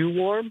keep you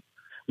warm?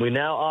 We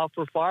now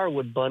offer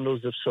firewood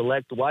bundles of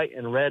select white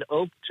and red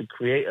oak to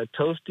create a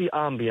toasty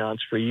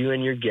ambiance for you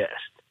and your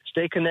guests.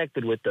 Stay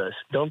connected with us.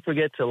 Don't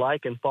forget to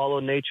like and follow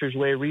Nature's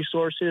Way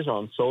Resources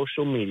on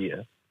social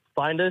media.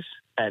 Find us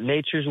at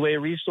Nature's Way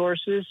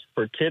Resources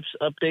for tips,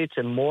 updates,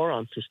 and more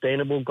on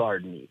sustainable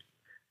gardening.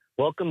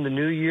 Welcome the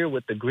new year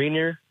with a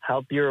greener,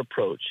 healthier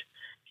approach.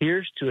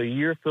 Here's to a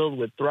year filled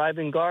with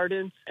thriving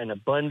gardens and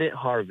abundant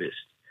harvest.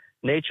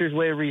 Nature's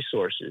Way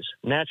Resources,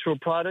 natural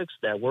products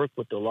that work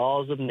with the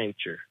laws of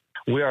nature.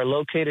 We are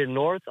located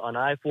north on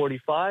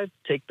I-45.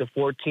 Take the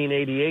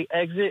 1488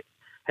 exit,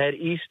 head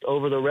east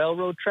over the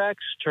railroad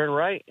tracks, turn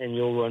right, and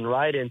you'll run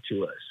right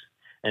into us.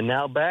 And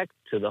now back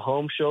to the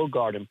Home Show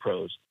Garden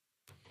Pros.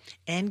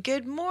 And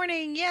good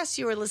morning. Yes,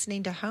 you are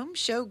listening to Home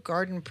Show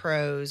Garden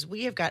Pros.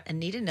 We have got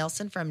Anita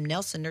Nelson from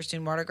Nelson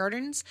Nursing Water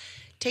Gardens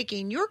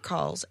taking your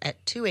calls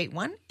at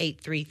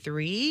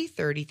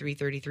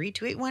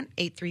 281-833-3333,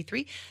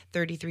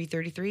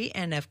 281-833-3333.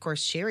 And, of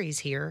course, Sherry's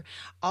here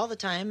all the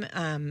time,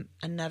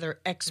 another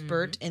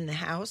expert in the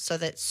house. So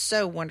that's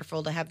so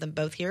wonderful to have them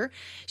both here.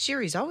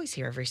 Sherry's always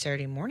here every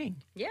Saturday morning.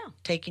 Yeah.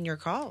 Taking your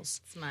calls.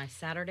 It's my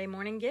Saturday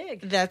morning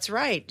gig. That's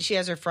right. She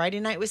has her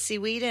Friday night with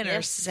Seaweed and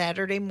her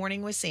Saturday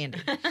morning with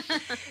Sandy.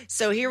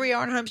 So here we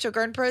are on Home Show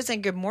Garden Pros.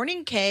 And good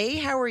morning, Kay.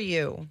 How are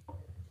you?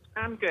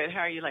 I'm good.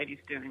 How are you ladies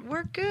doing?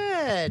 We're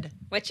good.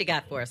 What you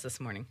got for us this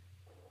morning?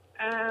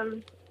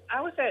 I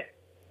was at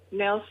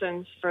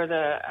Nelson's for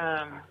the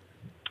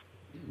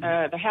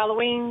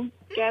Halloween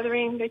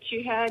gathering that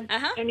you had,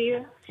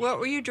 Anita. What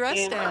were you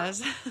dressed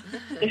as?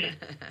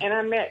 And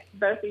I met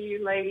both of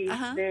you ladies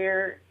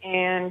there,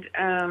 and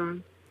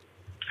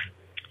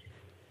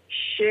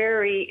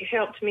Sherry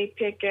helped me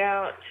pick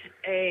out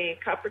a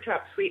copper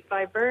top sweet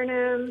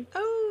viburnum.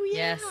 Oh,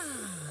 yeah. Yes.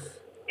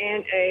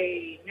 And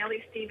a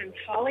Nellie Stevens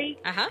holly.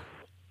 And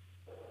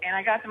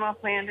I got them all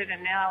planted,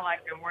 and now I'm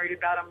worried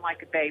about them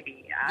like a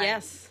baby.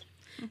 Yes.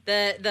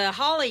 The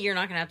holly you're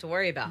not going to have to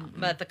worry about,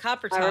 but the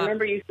copper top. I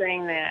remember you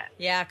saying that.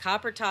 Yeah,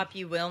 copper top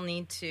you will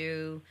need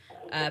to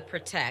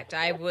protect.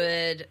 I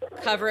would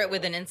cover it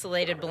with an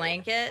insulated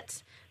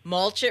blanket,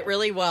 mulch it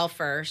really well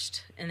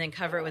first, and then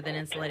cover it with an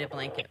insulated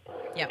blanket.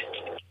 Yep.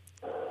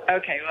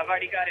 Okay, well, I've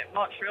already got it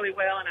mulched really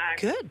well, and I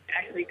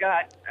actually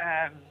got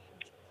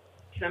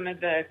some of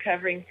the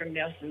covering from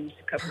Nelson's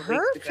a couple of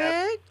weeks ago.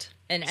 Perfect.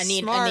 And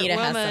Smart Anita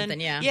woman. has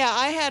something, yeah. Yeah,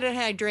 I had a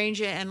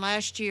hydrangea, and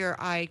last year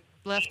I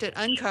left it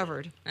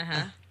uncovered,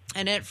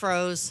 and it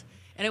froze,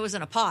 and it was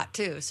in a pot,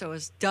 too, so it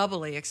was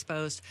doubly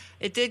exposed.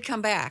 It did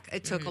come back.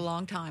 It took a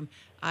long time.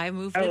 I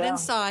moved it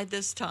inside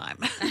this time.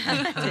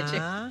 Did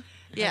you?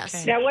 Yes.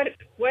 Okay. Now,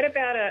 what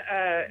about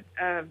a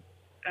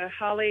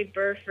holly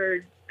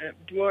Burford,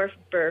 dwarf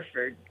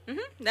Burford?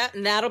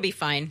 That'll be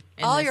fine.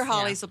 All your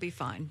hollies will be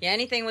fine. Yeah,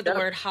 anything with the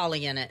word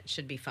holly in it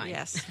should be fine.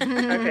 Yes.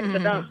 Okay,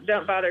 so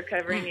don't bother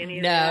covering any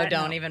of No, that?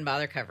 don't even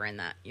bother covering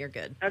that. You're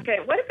good. Okay,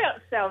 what about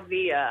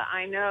salvia?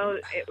 I know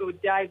it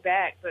would die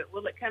back, but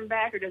will it come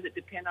back, or does it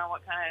depend on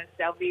what kind of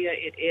salvia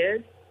it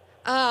is?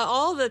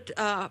 All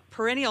the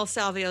perennial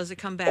salvias that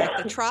come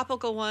back. The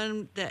tropical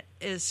one that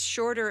is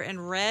shorter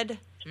and red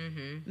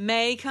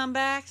may come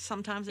back.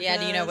 Sometimes it does.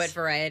 Do you know what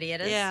variety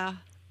it is? Yeah.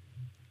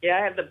 Yeah,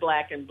 I have the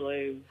black and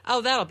blue. Oh,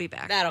 that'll be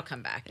back. That'll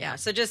come back, yeah.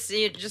 So just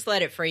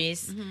let it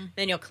freeze.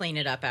 Then you'll clean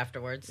it up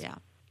afterwards. Yeah.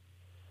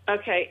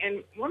 Okay,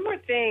 and one more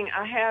thing.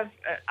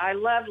 I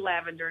love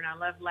lavender, and I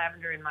love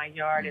lavender in my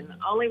yard, and the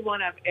only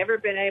one I've ever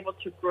been able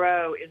to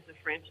grow is the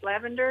French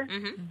lavender.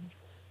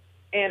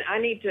 And I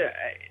need to,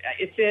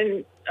 it's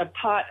in a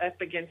pot up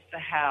against the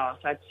house.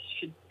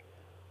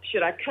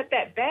 Should I cut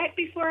that back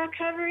before I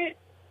cover it?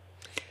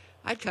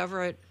 I'd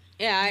cover it.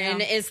 Yeah,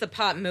 and is the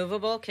pot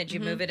movable? Could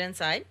you move it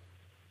inside?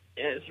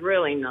 It's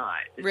really not.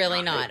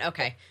 Really not.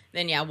 Okay.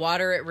 Then,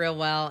 water it real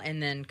well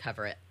and then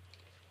cover it.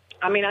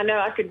 I mean, I know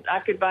I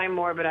could buy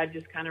more, but I'd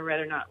just kind of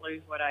rather not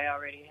lose what I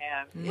already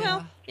have. Yeah.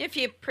 Well, if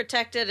you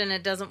protect it and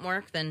it doesn't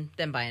work, then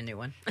buy a new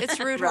one. It's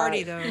root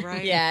hardy, though,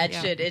 right?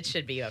 It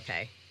should be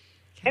okay.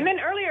 And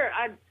then earlier,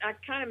 I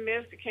kind of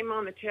missed. It came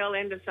on the tail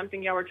end of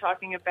something y'all were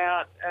talking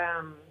about,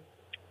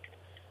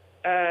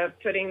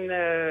 putting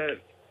the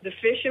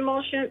fish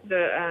emulsion,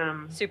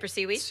 the super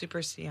seaweed. The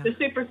super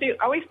seaweed.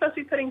 Are we supposed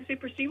to be putting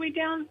super seaweed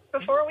down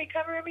before we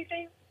cover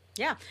everything?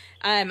 Yeah,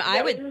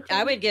 I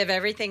would give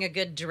everything a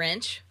good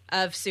drench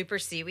of super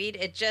seaweed.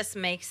 It just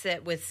makes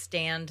it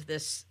withstand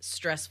this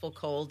stressful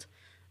cold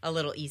a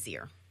little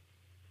easier.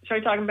 So are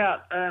you talking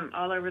about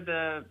all over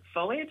the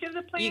foliage of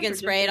the plant? You can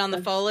spray it on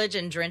the foliage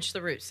and drench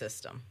the root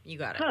system. You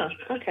got it. Huh,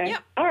 okay.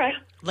 Yep. All right.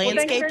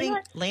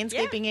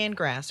 Landscaping and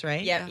grass,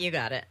 right? Yep, you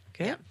got it.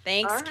 Good. Yep.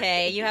 Thanks, right.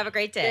 Kay. You have a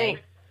great day.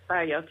 Thanks.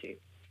 Bye, y'all too.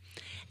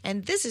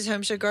 And this is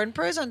Home Show Garden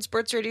Pros on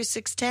Sports Radio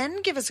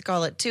 610. Give us a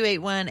call at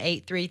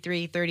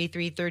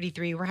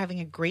 281-833-3333. We're having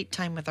a great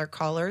time with our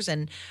callers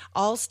and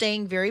all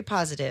staying very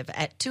positive.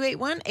 At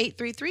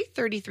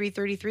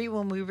 281-833-3333.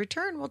 When we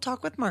return, we'll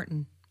talk with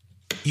Martin.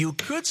 You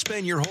could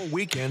spend your whole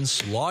weekend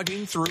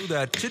slogging through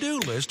that to-do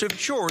list of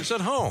chores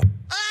at home.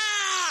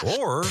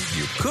 Or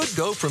you could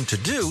go from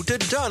to-do to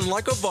done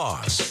like a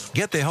boss.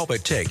 Get the help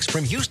it takes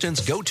from Houston's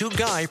go-to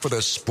guy for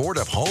the sport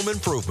of home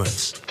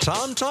improvements,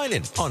 Tom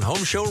Tynan on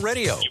Home Show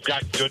Radio. You've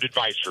got good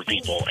advice for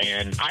people,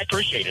 and I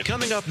appreciate it.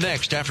 Coming up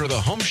next after the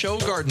Home Show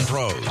Garden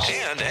Pros.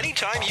 And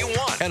anytime you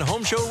want at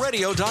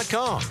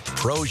HomeShowRadio.com.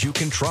 Pros you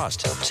can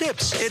trust,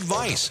 tips,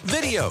 advice,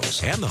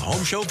 videos, and the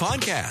Home Show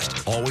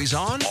podcast. Always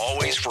on,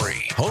 always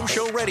free.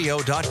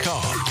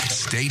 HomeShowRadio.com.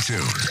 Stay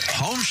tuned.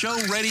 Home Show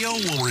Radio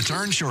will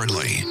return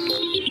shortly.